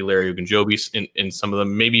implement maybe Larry Ogunjobi in some of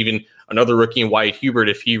them, maybe even another rookie in Wyatt Hubert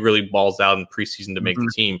if he really balls out in preseason to make the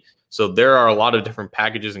team. So there are a lot of different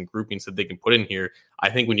packages and groupings that they can put in here. I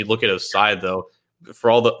think when you look at Asai, though, for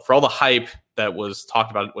all the hype that was talked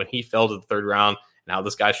about when he fell to the third round, and how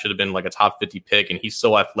this guy should have been like a top 50 pick, and he's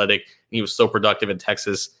so athletic and he was so productive in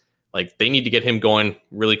Texas, like they need to get him going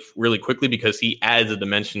really, really quickly because he adds a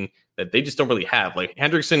dimension that they just don't really have. Like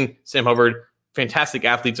Hendrickson, Sam Hubbard, fantastic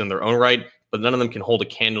athletes in their own right, but none of them can hold a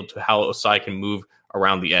candle to how Asai can move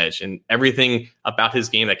around the edge. And everything about his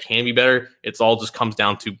game that can be better, it's all just comes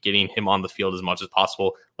down to getting him on the field as much as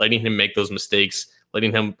possible, letting him make those mistakes,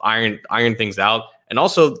 letting him iron things out. And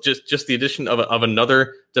also just the addition of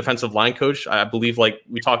another defensive line coach. I believe like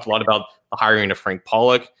we talked a lot about the hiring of Frank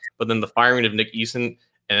Pollock, but then the firing of Nick Eason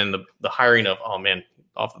and the hiring of,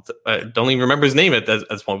 I don't even remember his name at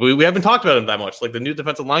this point. We haven't talked about him that much. Like the new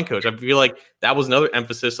defensive line coach, I feel like that was another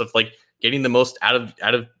emphasis of like getting the most out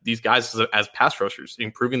of these guys as pass rushers,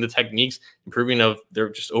 improving the techniques, improving of their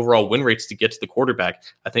just overall win rates to get to the quarterback.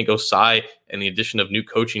 I think Asai and the addition of new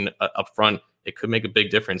coaching up front, it could make a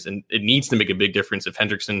big difference, and it needs to make a big difference if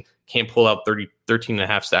Hendrickson can't pull out 13 and a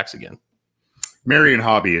half sacks again. Marion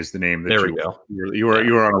Hobby is the name. There we go. You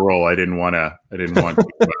were on a roll. I didn't want to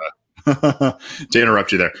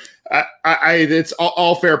interrupt you there. It's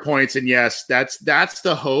all fair points, and yes, that's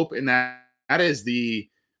the hope, and that is the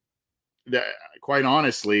quite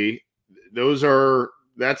honestly,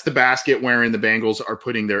 that's the basket wherein the Bengals are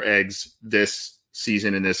putting their eggs this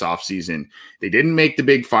season and this offseason. They didn't make the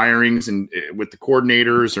big firings and with the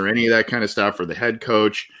coordinators or any of that kind of stuff or the head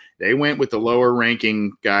coach. They went with the lower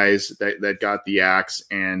ranking guys that got the axe,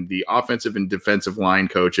 and the offensive and defensive line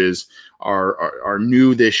coaches are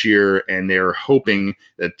new this year, and they're hoping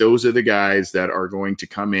that those are the guys that are going to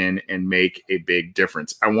come in and make a big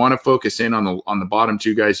difference. I want to focus in on the bottom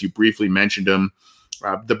two guys. You briefly mentioned them,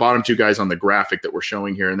 the bottom two guys on the graphic that we're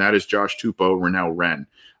showing here, and that is Josh Tupou, Renell Wren.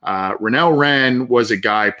 Renell Wren was a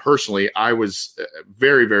guy personally I was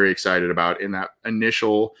very, very excited about in that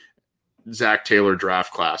initial Zach Taylor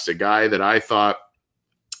draft class, a guy that I thought,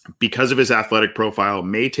 because of his athletic profile,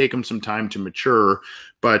 may take him some time to mature,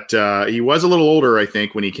 but he was a little older, I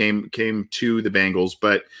think, when he came to the Bengals.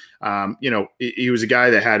 But he was a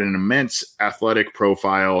guy that had an immense athletic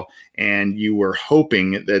profile, and you were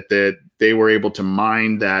hoping that they were able to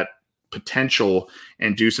mine that potential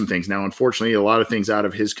and do some things. Now, unfortunately, a lot of things out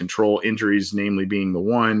of his control, injuries, namely being the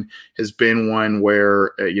one, has been one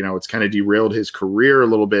where, it's kind of derailed his career a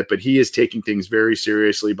little bit, but he is taking things very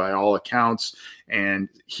seriously by all accounts. And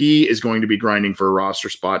he is going to be grinding for a roster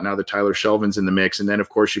spot now that Tyler Shelvin's in the mix. And then, of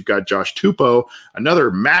course, you've got Josh Tupou,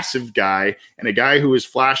 another massive guy and a guy who has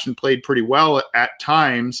flashed and played pretty well at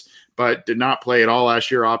times, but did not play at all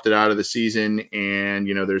last year, opted out of the season. And,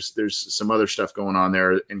 there's some other stuff going on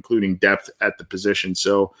there, including depth at the position.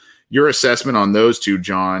 So your assessment on those two,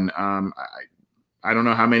 John, I don't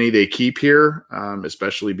know how many they keep here,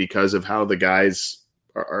 especially because of how the guys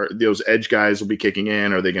are those edge guys will be kicking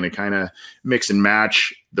in. Are they going to kind of mix and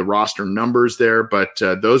match the roster numbers there? But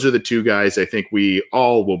those are the two guys I think we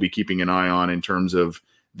all will be keeping an eye on in terms of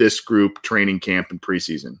this group, training camp and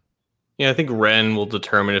preseason. Yeah, I think Wren will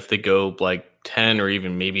determine if they go like 10 or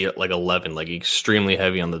even maybe like 11, like extremely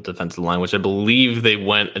heavy on the defensive line, which I believe they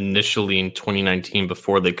went initially in 2019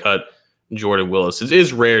 before they cut Jordan Willis. It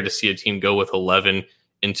is rare to see a team go with 11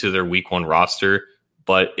 into their week 1 roster,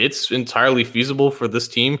 but it's entirely feasible for this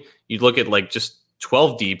team. You look at like just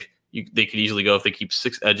 12 deep, they could easily go if they keep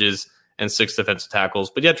 6 edges and 6 defensive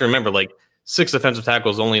tackles. But you have to remember, like 6 defensive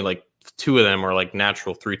tackles, only like 2 of them are like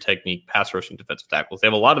natural 3 technique pass rushing defensive tackles. They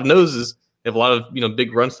have a lot of noses. They have a lot of,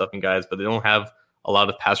 big run stuffing guys, but they don't have a lot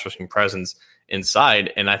of pass rushing presence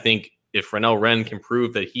inside. And I think if Renell Wren can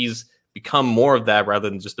prove that he's become more of that rather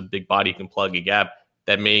than just a big body who can plug a gap,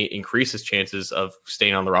 that may increase his chances of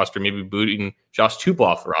staying on the roster, maybe booting Josh Tupou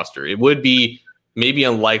off the roster. It would be maybe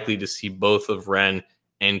unlikely to see both of Wren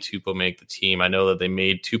and Tupou make the team. I know that they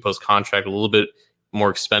made Tupou's contract a little bit more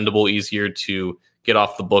expendable, easier to get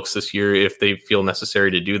off the books this year if they feel necessary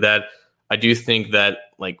to do that. I do think that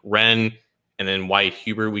like Wren and then Wyatt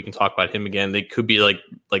Hubert, we can talk about him again. They could be like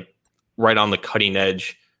right on the cutting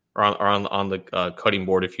edge or on the cutting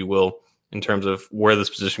board, if you will, in terms of where this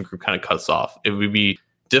position group kind of cuts off. It would be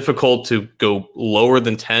difficult to go lower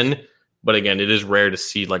than 10, but again, it is rare to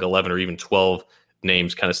see like 11 or even 12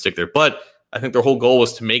 names kind of stick there. But I think their whole goal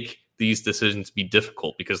was to make these decisions be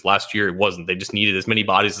difficult because last year it wasn't. They just needed as many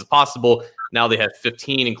bodies as possible. Now they have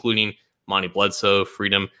 15, including Monty Bledsoe,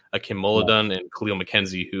 Freedom, Akim Moladun, and Khalil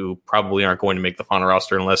McKenzie, who probably aren't going to make the final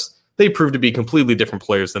roster unless they prove to be completely different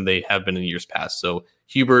players than they have been in years past. So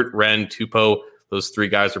Hubert, Wren, Tupou, those 3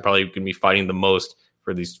 guys are probably going to be fighting the most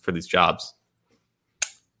for these jobs.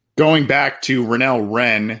 Going back to Renell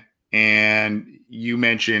Wren, and you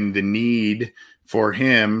mentioned the need for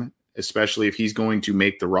him, especially if he's going to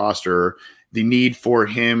make the roster, the need for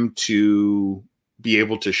him to be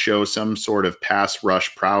able to show some sort of pass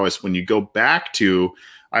rush prowess. When you go back to,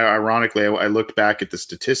 ironically, I looked back at the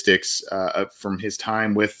statistics from his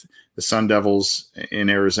time with the Sun Devils in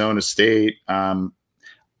Arizona State.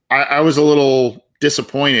 I was a little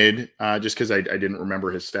disappointed just because I didn't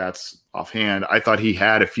remember his stats offhand. I thought he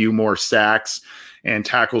had a few more sacks and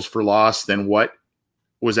tackles for loss than what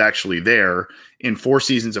was actually there. In 4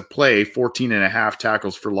 seasons of play, 14 and a half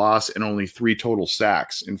tackles for loss and only 3 total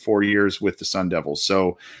sacks in 4 years with the Sun Devils.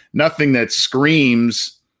 So nothing that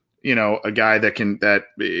screams, a guy that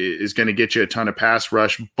is going to get you a ton of pass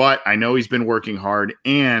rush, but I know he's been working hard.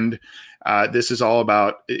 And this is all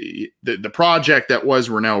about the project that was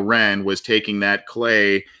Renell Wren was taking that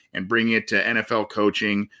clay and bringing it to NFL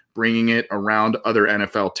coaching, bringing it around other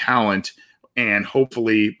NFL talent, and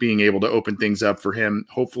hopefully being able to open things up for him,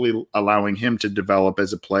 hopefully allowing him to develop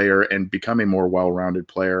as a player and become a more well-rounded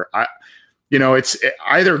player. It's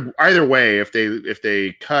either way. If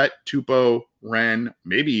they cut Tupou, Wren,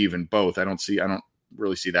 maybe even both, I don't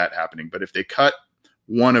really see that happening. But if they cut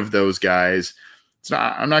one of those guys,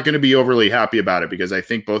 I'm not going to be overly happy about it because I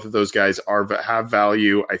think both of those guys have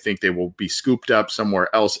value. I think they will be scooped up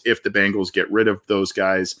somewhere else if the Bengals get rid of those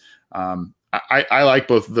guys. I like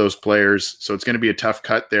both of those players, so it's going to be a tough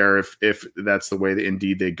cut there if that's the way that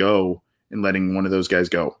indeed they go in letting one of those guys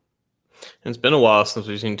go. And it's been a while since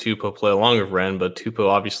we've seen Tupou play along with Wren, but Tupou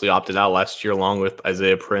obviously opted out last year along with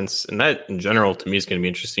Isaiah Prince, and that in general to me is going to be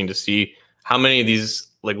interesting to see how many of these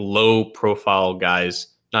like low profile guys,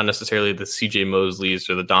 not necessarily the CJ Mosleys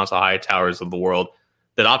or the Donta Hightowers of the world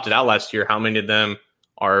that opted out last year, how many of them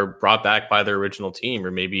are brought back by their original team,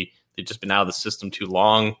 or maybe they've just been out of the system too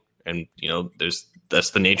long. And,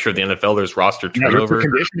 that's the nature of the NFL. There's roster turnover. Yeah,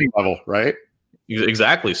 conditioning level, right?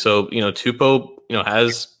 Exactly. So, Tupou,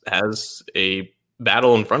 has a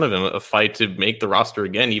battle in front of him, a fight to make the roster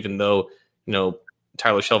again, even though,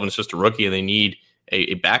 Tyler Shelvin is just a rookie and they need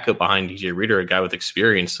a backup behind DJ Reader, a guy with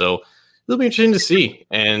experience. So it'll be interesting to see.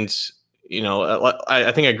 And,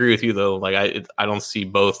 I think I agree with you, though. Like, I don't see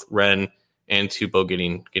both Wren and Tupou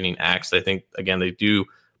getting axed. I think, again, they do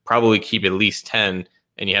probably keep at least 10,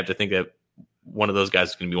 and you have to think that one of those guys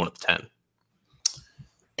is going to be one of the 10.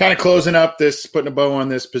 Kind of closing up this, putting a bow on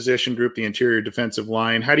this position group, the interior defensive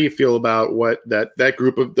line. How do you feel about what that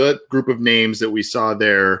group of names that we saw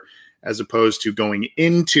there, as opposed to going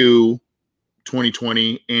into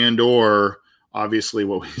 2020 and or obviously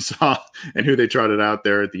what we saw and who they trotted out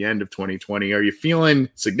there at the end of 2020? Are you feeling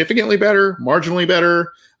significantly better, marginally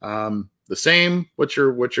better, the same? What's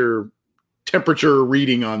your temperature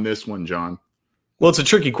reading on this one, John? Well, it's a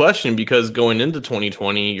tricky question because going into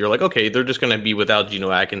 2020, you're like, okay, they're just going to be without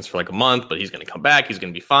Geno Atkins for like a month, but he's going to come back. He's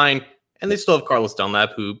going to be fine. And they still have Carlos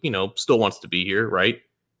Dunlap, who, still wants to be here, right?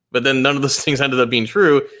 But then none of those things ended up being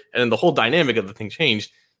true. And then the whole dynamic of the thing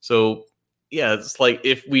changed. So, yeah, it's like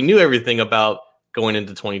if we knew everything about going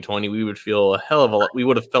into 2020, we would have felt a hell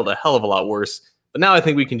of a lot worse. But now I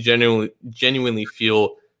think we can genuinely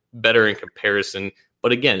feel better in comparison.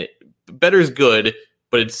 But again, better is good,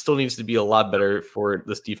 but it still needs to be a lot better for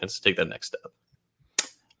this defense to take that next step.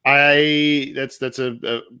 That's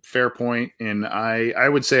a fair point, and I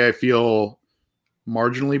would say I feel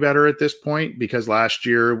marginally better at this point because last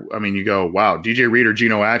year, I mean, you go, wow, DJ Reader,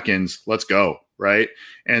 Geno Atkins, let's go, right?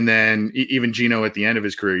 And then even Geno at the end of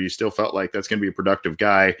his career, you still felt like that's going to be a productive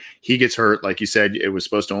guy. He gets hurt, like you said, it was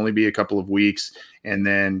supposed to only be a couple of weeks, and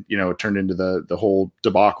then it turned into the whole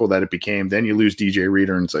debacle that it became. Then you lose DJ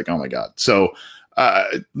Reader, and it's like, oh my God. So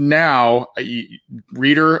now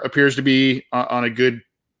Reader appears to be on a good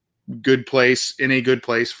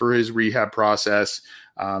place for his rehab process.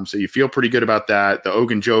 So you feel pretty good about that. The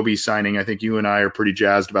Ogunjobi signing, I think you and I are pretty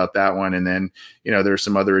jazzed about that one. And then, there's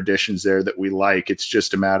some other additions there that we like. It's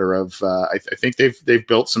just a matter of, I think they've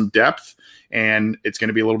built some depth, and it's going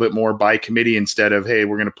to be a little bit more by committee instead of, hey,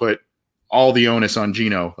 we're going to put all the onus on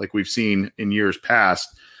Geno like we've seen in years past.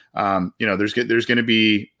 There's going to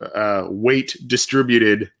be weight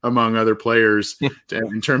distributed among other players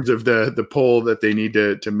in terms of the pull that they need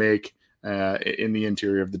to make in the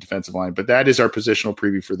interior of the defensive line. But that is our positional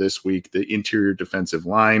preview for this week, the interior defensive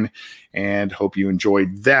line, and hope you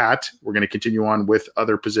enjoyed that. We're going to continue on with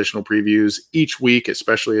other positional previews each week,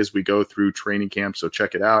 especially as we go through training camp. So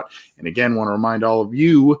check it out. And again, want to remind all of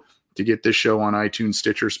you to get this show on iTunes,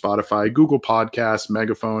 Stitcher, Spotify, Google Podcasts,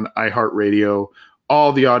 Megaphone, iHeartRadio,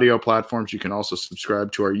 all the audio platforms. You can also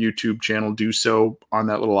subscribe to our YouTube channel. Do so on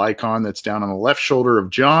that little icon that's down on the left shoulder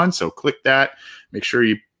of John. So click that. Make sure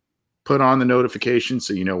you put on the notifications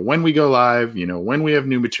so you know when we go live, when we have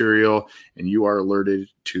new material, and you are alerted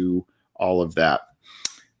to all of that.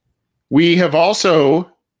 We have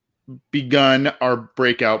also begun our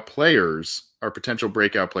breakout players, our potential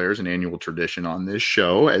breakout players, an annual tradition on this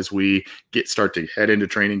show as we start to head into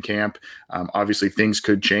training camp. Obviously, things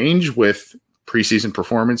could change with preseason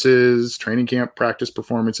performances, training camp practice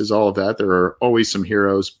performances, all of that. There are always some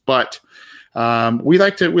heroes, but we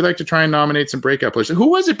like to try and nominate some breakout players.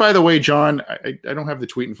 Who was it, by the way, John? I don't have the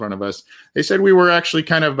tweet in front of us. They said we were actually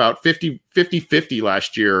kind of about 50-50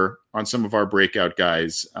 last year on some of our breakout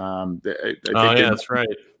guys. That's right.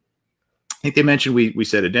 I think they mentioned we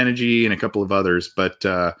said Adeniji and a couple of others, but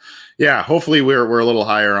hopefully we're a little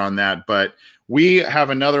higher on that. But we have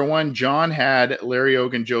another one. John had Larry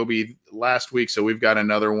Ogunjobi last week, so we've got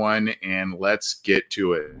another one, and let's get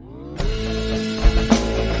to it.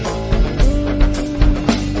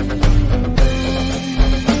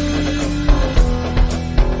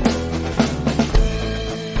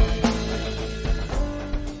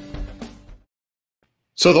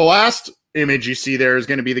 So the last image you see there is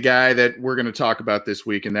going to be the guy that we're going to talk about this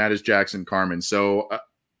week, and that is Jackson Carman. So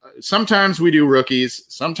sometimes we do rookies,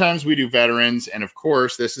 sometimes we do veterans, and of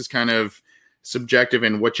course, this is kind of subjective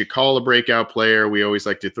in what you call a breakout player. We always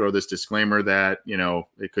like to throw this disclaimer that,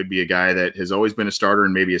 it could be a guy that has always been a starter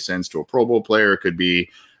and maybe ascends to a Pro Bowl player. It could be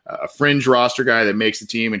a fringe roster guy that makes the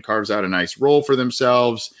team and carves out a nice role for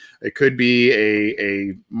themselves. It could be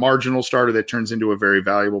a marginal starter that turns into a very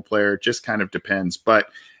valuable player. It just kind of depends. But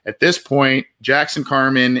at this point, Jackson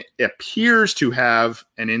Carman appears to have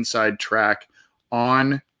an inside track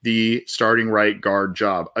on the starting right guard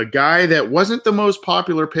job. A guy that wasn't the most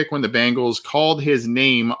popular pick when the Bengals called his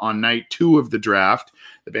name on night 2 of the draft.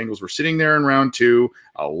 The Bengals were sitting there in round 2.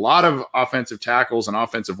 A lot of offensive tackles and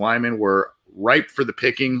offensive linemen were ripe for the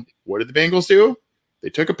picking. What did the Bengals do? They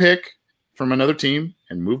took a pick from another team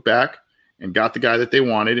and moved back and got the guy that they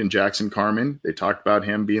wanted in Jackson Carman. They talked about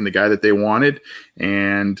him being the guy that they wanted,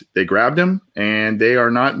 and they grabbed him, and they are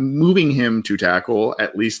not moving him to tackle,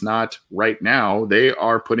 at least not right now. They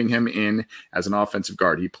are putting him in as an offensive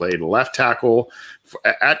guard. He played left tackle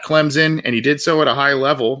at Clemson, and he did so at a high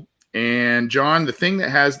level. And John,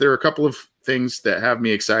 there are a couple of things that have me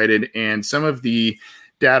excited, and some of the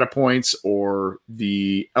data points or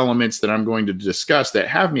the elements that I'm going to discuss that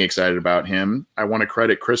have me excited about him, I want to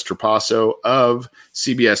credit Chris Trapasso of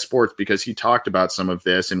CBS Sports, because he talked about some of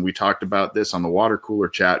this, and we talked about this on the water cooler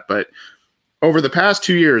chat. But over the past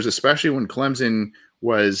 2 years, especially when Clemson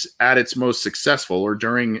was at its most successful, or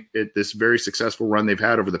during this very successful run they've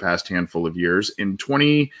had over the past handful of years, in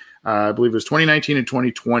I believe it was 2019 and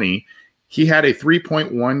 2020, he had a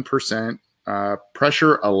 3.1%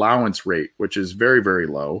 pressure allowance rate, which is very, very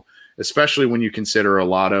low, especially when you consider a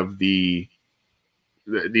lot of the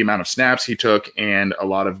amount of snaps he took and a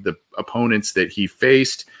lot of the opponents that he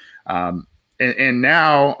faced. And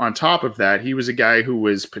now on top of that, he was a guy who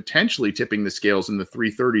was potentially tipping the scales in the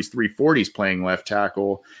 330s, 340s playing left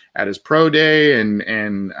tackle at his pro day and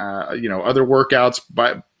other workouts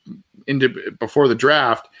before the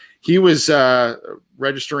draft. He was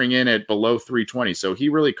registering in at below 320. So he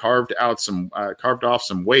really carved off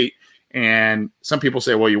some weight. And some people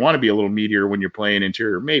say, well, you want to be a little meatier when you're playing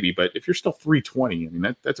interior, maybe, but if you're still 320, I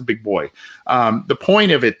mean, that's a big boy. The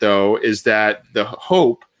point of it, though, is that the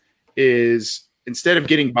hope is, instead of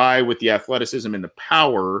getting by with the athleticism and the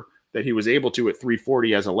power that he was able to at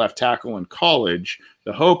 340 as a left tackle in college,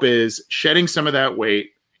 the hope is shedding some of that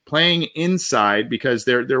weight, playing inside, because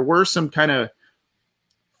there were some kind of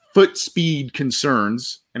foot speed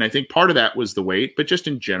concerns. And I think part of that was the weight, but just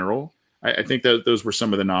in general, I think that those were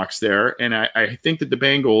some of the knocks there. And I think that the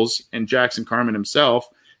Bengals and Jackson Carman himself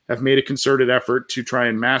have made a concerted effort to try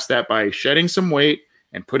and mask that by shedding some weight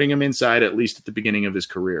and putting him inside, at least at the beginning of his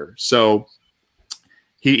career. So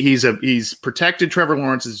he's protected Trevor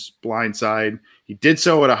Lawrence's blind side. He did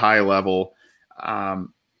so at a high level.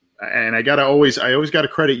 And I always got to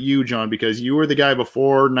credit you, John, because you were the guy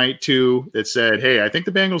before night 2 that said, hey, I think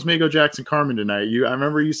the Bengals may go Jackson Carman tonight. I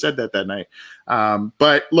remember you said that night.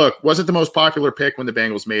 But look, wasn't the most popular pick when the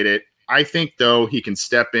Bengals made it. I think, though, he can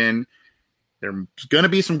step in. There's going to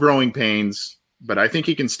be some growing pains, but I think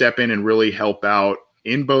he can step in and really help out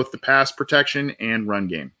in both the pass protection and run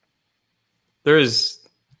game. There is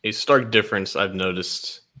a stark difference I've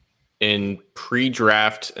noticed in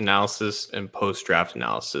pre-draft analysis and post-draft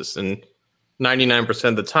analysis. And 99%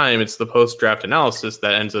 of the time, it's the post-draft analysis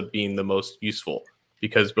that ends up being the most useful,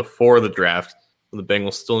 because before the draft, when the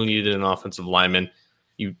Bengals still needed an offensive lineman,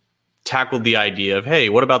 you tackled the idea of, hey,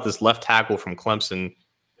 what about this left tackle from Clemson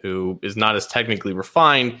who is not as technically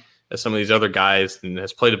refined as some of these other guys and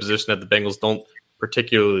has played a position that the Bengals don't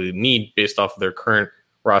particularly need based off of their current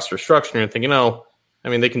roster structure, and thinking,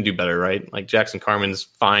 they can do better, right? Like Jackson Carman's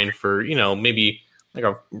fine for, maybe like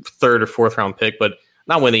a 3rd or 4th round pick, but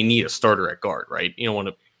not when they need a starter at guard, right? You don't want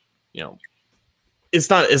to, it's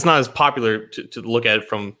not as popular to look at it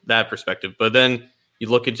from that perspective. But then you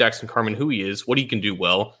look at Jackson Carman, who he is, what he can do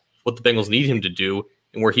well, what the Bengals need him to do,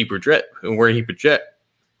 and where he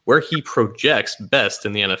projects best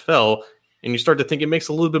in the NFL, and you start to think it makes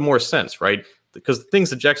a little bit more sense, right? Because the things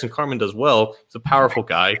that Jackson Carman does well, he's a powerful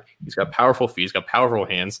guy. He's got powerful feet. He's got powerful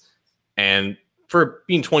hands. And for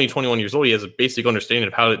being 20, 21 years old, he has a basic understanding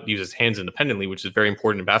of how to use his hands independently, which is very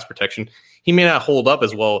important in pass protection. He may not hold up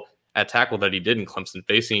as well at tackle that he did in Clemson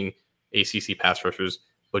facing ACC pass rushers,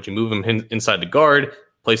 but you move him inside the guard,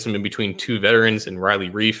 place him in between 2 veterans in Riley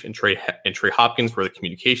Reif and Trey Hopkins, where the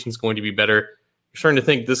communication is going to be better. You're starting to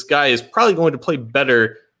think this guy is probably going to play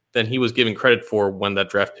better than he was given credit for when that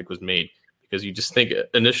draft pick was made. Because you just think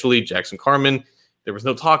initially Jackson Carman, there was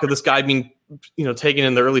no talk of this guy being, taken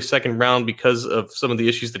in the early 2nd round because of some of the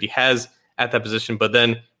issues that he has at that position. But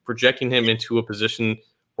then projecting him into a position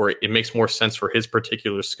where it makes more sense for his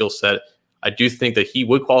particular skill set, I do think that he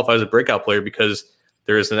would qualify as a breakout player, because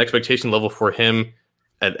there is an expectation level for him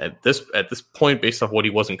at this point based off what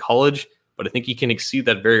he was in college. But I think he can exceed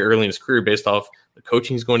that very early in his career based off the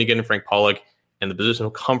coaching he's going to get in Frank Pollock and the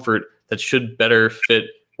positional comfort that should better fit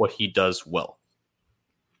what he does well.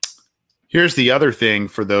 Here's the other thing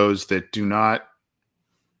for those that do not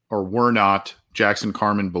or were not Jackson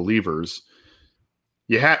Carman believers.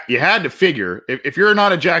 You had to figure, if you're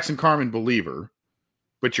not a Jackson Carman believer,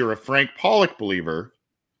 but you're a Frank Pollock believer,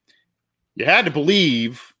 you had to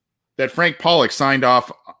believe that Frank Pollock signed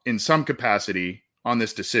off in some capacity on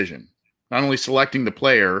this decision, not only selecting the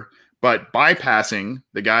player, but bypassing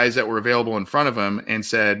the guys that were available in front of him and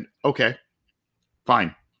said, okay,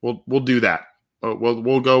 fine. We'll do that.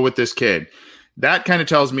 We'll go with this kid. That kind of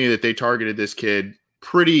tells me that they targeted this kid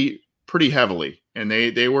pretty heavily, and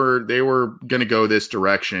they were going to go this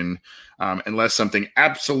direction unless something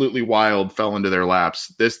absolutely wild fell into their laps.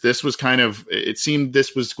 This was kind of, it seemed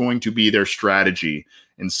this was going to be their strategy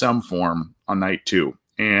in some form on night 2.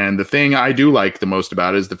 And the thing I do like the most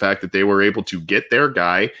about it is the fact that they were able to get their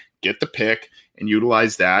guy, get the pick, and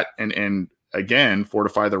utilize that and again,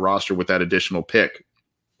 fortify the roster with that additional pick.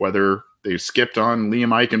 Whether they've skipped on Liam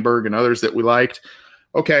Eichenberg and others that we liked,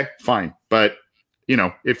 okay, fine. But,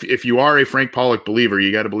 if you are a Frank Pollock believer,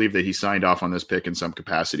 you got to believe that he signed off on this pick in some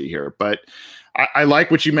capacity here. But I like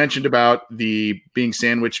what you mentioned about the being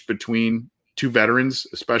sandwiched between two veterans,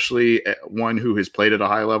 especially one who has played at a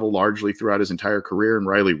high level largely throughout his entire career, and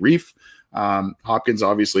Riley Reiff. Hopkins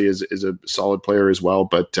obviously is a solid player as well,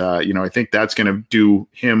 but I think that's going to do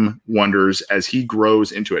him wonders as he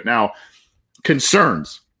grows into it. Now,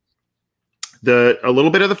 concerns, a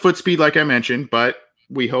little bit of the foot speed, like I mentioned, but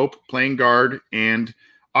we hope playing guard, and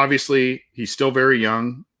obviously he's still very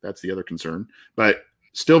young. That's the other concern, but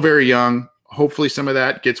still very young. Hopefully some of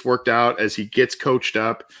that gets worked out as he gets coached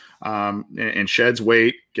up and sheds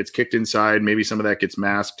weight, gets kicked inside. Maybe some of that gets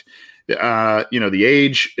masked. The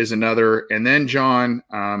age is another. And then John,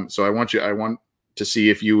 so I want to see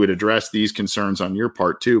if you would address these concerns on your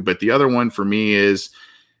part too. But the other one for me is,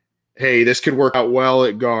 hey, this could work out well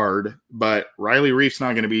at guard, but Riley Reiff's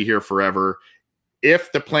not going to be here forever.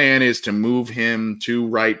 If the plan is to move him to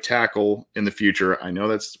right tackle in the future, I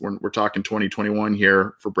know we're talking 2021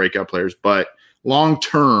 here for breakout players, but long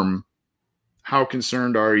term, how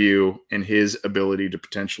concerned are you in his ability to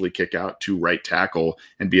potentially kick out to right tackle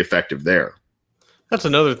and be effective there? That's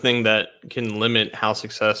another thing that can limit how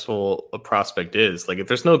successful a prospect is. Like if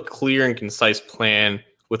there's no clear and concise plan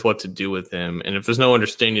with what to do with him, and if there's no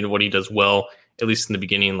understanding of what he does well, at least in the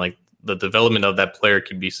beginning, like the development of that player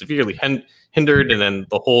could be severely hindered, and then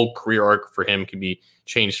the whole career arc for him can be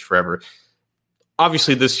changed forever.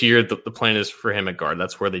 Obviously, this year, the plan is for him at guard.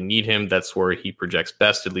 That's where they need him. That's where he projects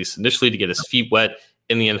best, at least initially, to get his feet wet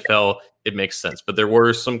in the NFL. It makes sense. But there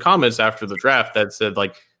were some comments after the draft that said,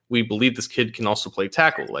 like, we believe this kid can also play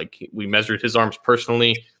tackle. Like, we measured his arms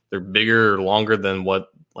personally. They're bigger or longer than what,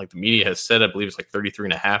 like, the media has said. I believe it's like 33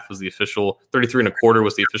 and a half was the official, 33 and a quarter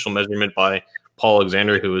was the official measurement by Paul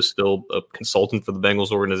Alexander, who is still a consultant for the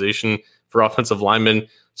Bengals organization for offensive linemen.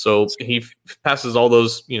 So he passes all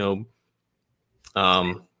those,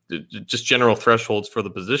 just general thresholds for the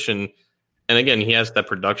position. And again, he has that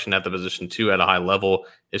production at the position too at a high level.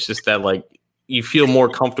 It's just that like you feel more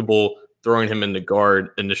comfortable throwing him into guard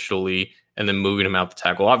initially and then moving him out to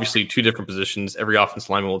tackle. Obviously, two different positions. Every offensive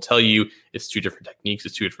lineman will tell you it's two different techniques,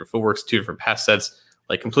 it's two different footworks, two different pass sets,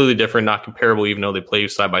 like completely different, not comparable, even though they play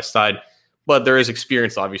side by side. But there is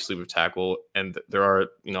experience, obviously, with tackle, and there are,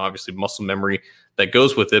 obviously muscle memory that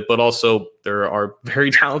goes with it. But also, there are very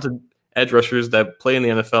talented edge rushers that play in the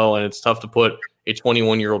NFL, and it's tough to put a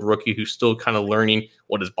 21-year-old rookie who's still kind of learning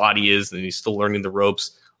what his body is, and he's still learning the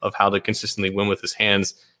ropes of how to consistently win with his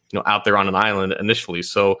hands, out there on an island initially.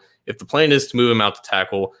 So if the plan is to move him out to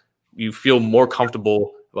tackle, you feel more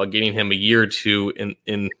comfortable about getting him a year or two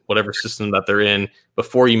in whatever system that they're in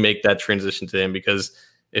before you make that transition to him, because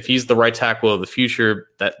if he's the right tackle of the future,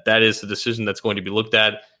 that is a decision that's going to be looked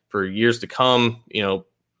at for years to come,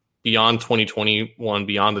 beyond 2021,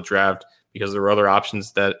 beyond the draft, because there were other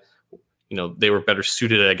options that, they were better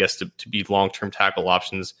suited, I guess, to be long-term tackle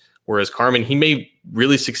options. Whereas Carman, he may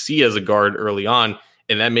really succeed as a guard early on,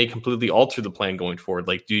 and that may completely alter the plan going forward.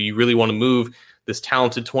 Like, do you really want to move this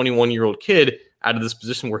talented 21-year-old kid out of this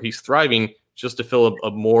position where he's thriving just to fill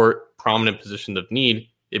a more prominent position of need?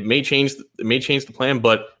 It may change the plan,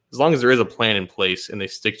 but as long as there is a plan in place and they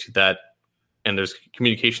stick to that and there's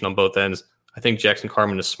communication on both ends, I think Jackson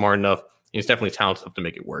Carman is smart enough and he's definitely talented enough to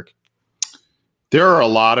make it work. There are a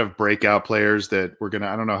lot of breakout players that we're going to,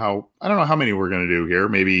 I don't know how many we're going to do here,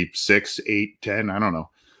 maybe 6, 8, 10, I don't know,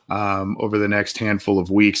 over the next handful of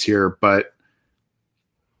weeks here,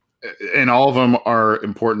 and all of them are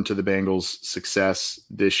important to the Bengals' success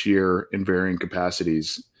this year in varying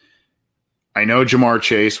capacities. I know Jamar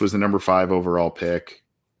Chase was the number 5 overall pick.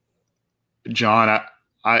 John,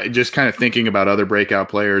 I just kind of thinking about other breakout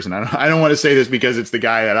players, and I don't want to say this because it's the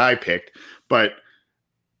guy that I picked, but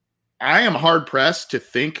I am hard pressed to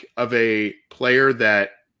think of a player that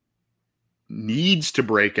needs to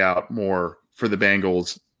break out more for the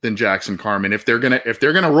Bengals than Jackson Carman. If they're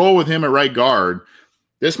gonna roll with him at right guard,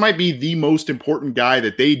 this might be the most important guy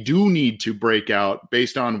that they do need to break out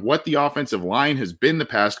based on what the offensive line has been the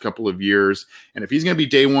past couple of years. And if he's going to be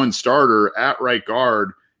day one starter at right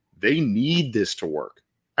guard, they need this to work.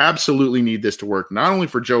 Absolutely need this to work, not only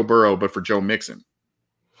for Joe Burrow, but for Joe Mixon.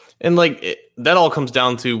 And that all comes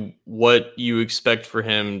down to what you expect for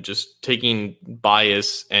him, just taking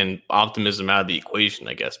bias and optimism out of the equation,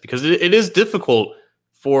 I guess, because it is difficult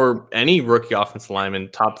for any rookie offensive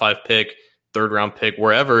lineman, top 5 pick, 3rd round pick,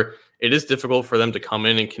 wherever. It is difficult for them to come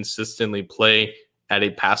in and consistently play at a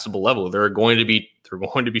passable level. There are going to be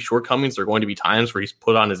shortcomings. There are going to be times where he's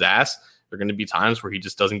put on his ass. There are going to be times where he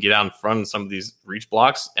just doesn't get out in front of some of these reach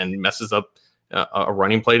blocks and messes up a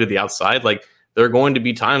running play to the outside. Like, there are going to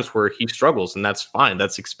be times where he struggles, and that's fine.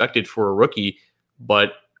 That's expected for a rookie.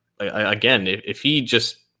 But again, if he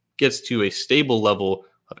just gets to a stable level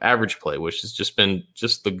of average play, which has just been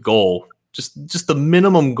just the goal, just the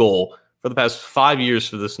minimum goal for the past 5 years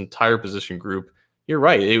for this entire position group, you're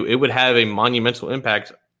right. It would have a monumental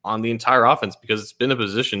impact on the entire offense, because it's been a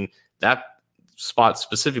position, that spot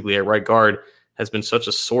specifically at right guard has been such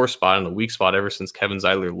a sore spot and a weak spot ever since Kevin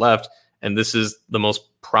Zeidler left. And this is the most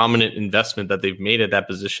prominent investment that they've made at that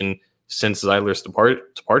position since Zeidler's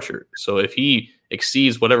departure. So if he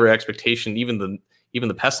exceeds whatever expectation even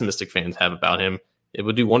the pessimistic fans have about him, it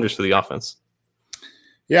would do wonders for the offense.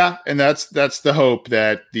 Yeah, and that's the hope,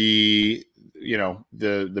 that the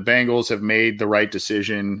Bengals have made the right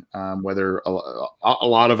decision. Whether a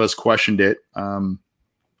lot of us questioned it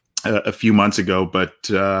a few months ago, but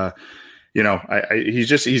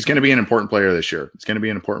he's going to be an important player this year. It's going to be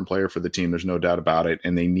an important player for the team. There's no doubt about it.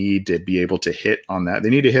 And they need to be able to hit on that. They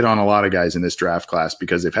need to hit on a lot of guys in this draft class,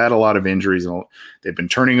 because they've had a lot of injuries and they've been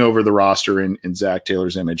turning over the roster in Zach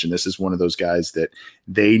Taylor's image. And this is one of those guys that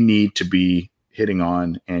they need to be hitting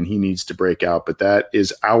on, and he needs to break out. But that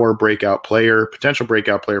is our potential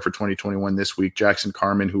breakout player for 2021 this week, Jackson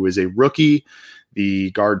Carman, who is a rookie,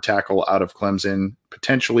 the guard tackle out of Clemson,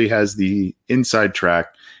 potentially has the inside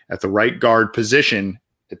track at the right guard position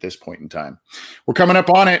at this point in time. We're coming up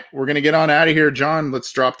on it. We're going to get on out of here. John,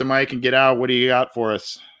 let's drop the mic and get out. What do you got for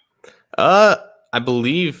us? I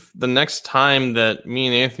believe the next time that me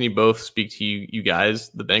and Anthony both speak to you guys,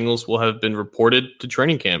 the Bengals will have been reported to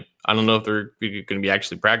training camp. I don't know if they're going to be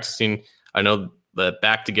actually practicing. I know that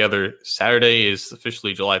Back Together Saturday is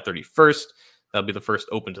officially July 31st. That'll be the first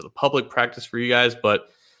open to the public practice for you guys. But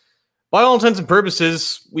by all intents and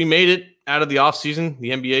purposes, we made it out of the offseason.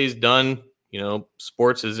 The NBA is done.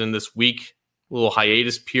 Sports is in this week, little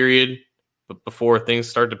hiatus period, but before things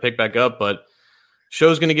start to pick back up. But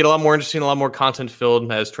show's going to get a lot more interesting, a lot more content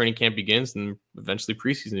filled as training camp begins and eventually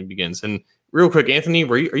preseason begins. And real quick, Anthony,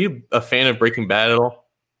 are you a fan of Breaking Bad at all?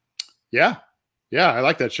 Yeah, I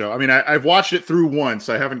like that show. I mean, I've watched it through once.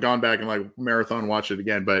 I haven't gone back and marathon watch it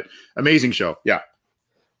again, but amazing show. Yeah.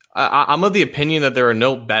 I'm of the opinion that there are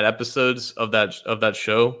no bad episodes of that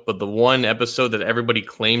show, but the one episode that everybody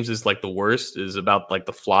claims is the worst is about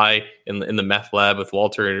the fly in the meth lab with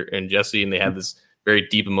Walter and Jesse, and they had this very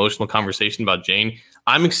deep emotional conversation about Jane.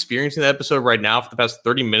 I'm experiencing that episode right now for the past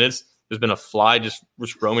 30 minutes. There's been a fly just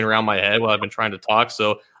roaming around my head while I've been trying to talk.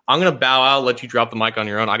 So I'm going to bow out, let you drop the mic on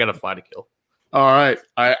your own. I got a fly to kill. All right.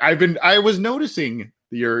 I was noticing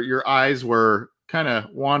your eyes were kind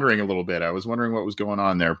of wandering a little bit. I was wondering what was going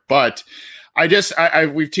on there, but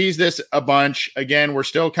we've teased this a bunch. Again, we're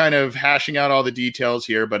still kind of hashing out all the details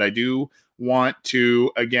here, but I do want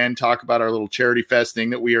to again talk about our little charity fest thing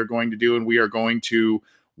that we are going to do, and we are going to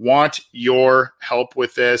want your help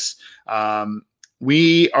with this.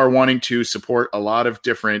 We are wanting to support a lot of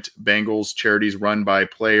different Bengals charities run by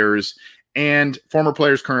players and former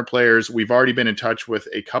players, current players. We've already been in touch with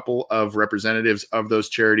a couple of representatives of those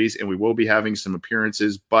charities, and we will be having some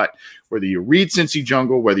appearances. But whether you read Cincy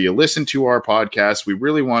Jungle, whether you listen to our podcast, we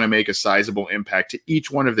really want to make a sizable impact to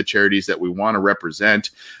each one of the charities that we want to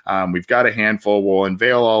represent. We've got a handful. We'll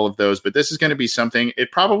unveil all of those, but this is going to be something.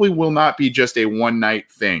 It probably will not be just a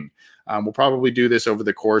one-night thing. We'll probably do this over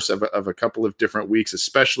the course of a couple of different weeks,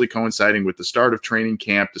 especially coinciding with the start of training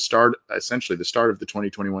camp, essentially the start of the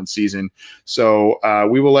 2021 season. So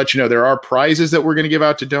we will let you know there are prizes that we're going to give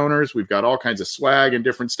out to donors. We've got all kinds of swag and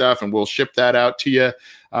different stuff, and we'll ship that out to you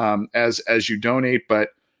as you donate. But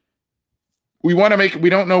we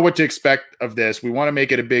don't know what to expect of this. We want to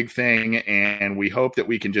make it a big thing, and we hope that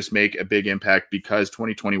we can just make a big impact, because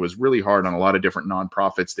 2020 was really hard on a lot of different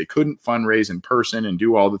nonprofits. They couldn't fundraise in person and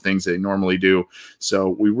do all the things they normally do.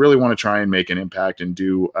 So we really want to try and make an impact and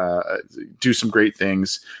do some great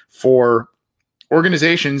things for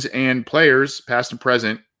organizations and players, past and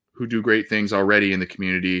present, who do great things already in the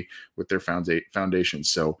community with their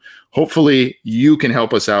foundations. So hopefully you can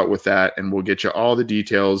help us out with that, and we'll get you all the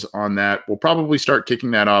details on that. We'll probably start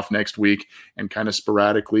kicking that off next week and kind of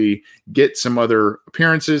sporadically get some other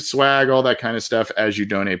appearances, swag, all that kind of stuff as you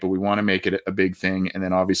donate. But we want to make it a big thing, and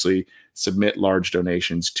then obviously submit large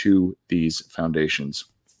donations to these foundations.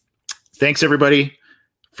 Thanks, everybody,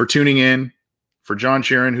 for tuning in. For John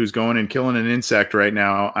Sheeran, who's going and killing an insect right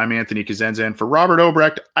now, I'm Anthony Cosenza. And for Robert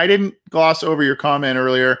Obrecht, I didn't gloss over your comment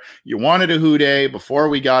earlier. You wanted a Who Day before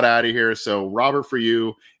we got out of here. So, Robert, for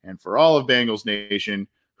you and for all of Bengals Nation,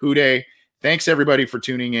 Who Day. Thanks everybody for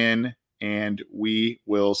tuning in, and we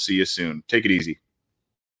will see you soon. Take it easy.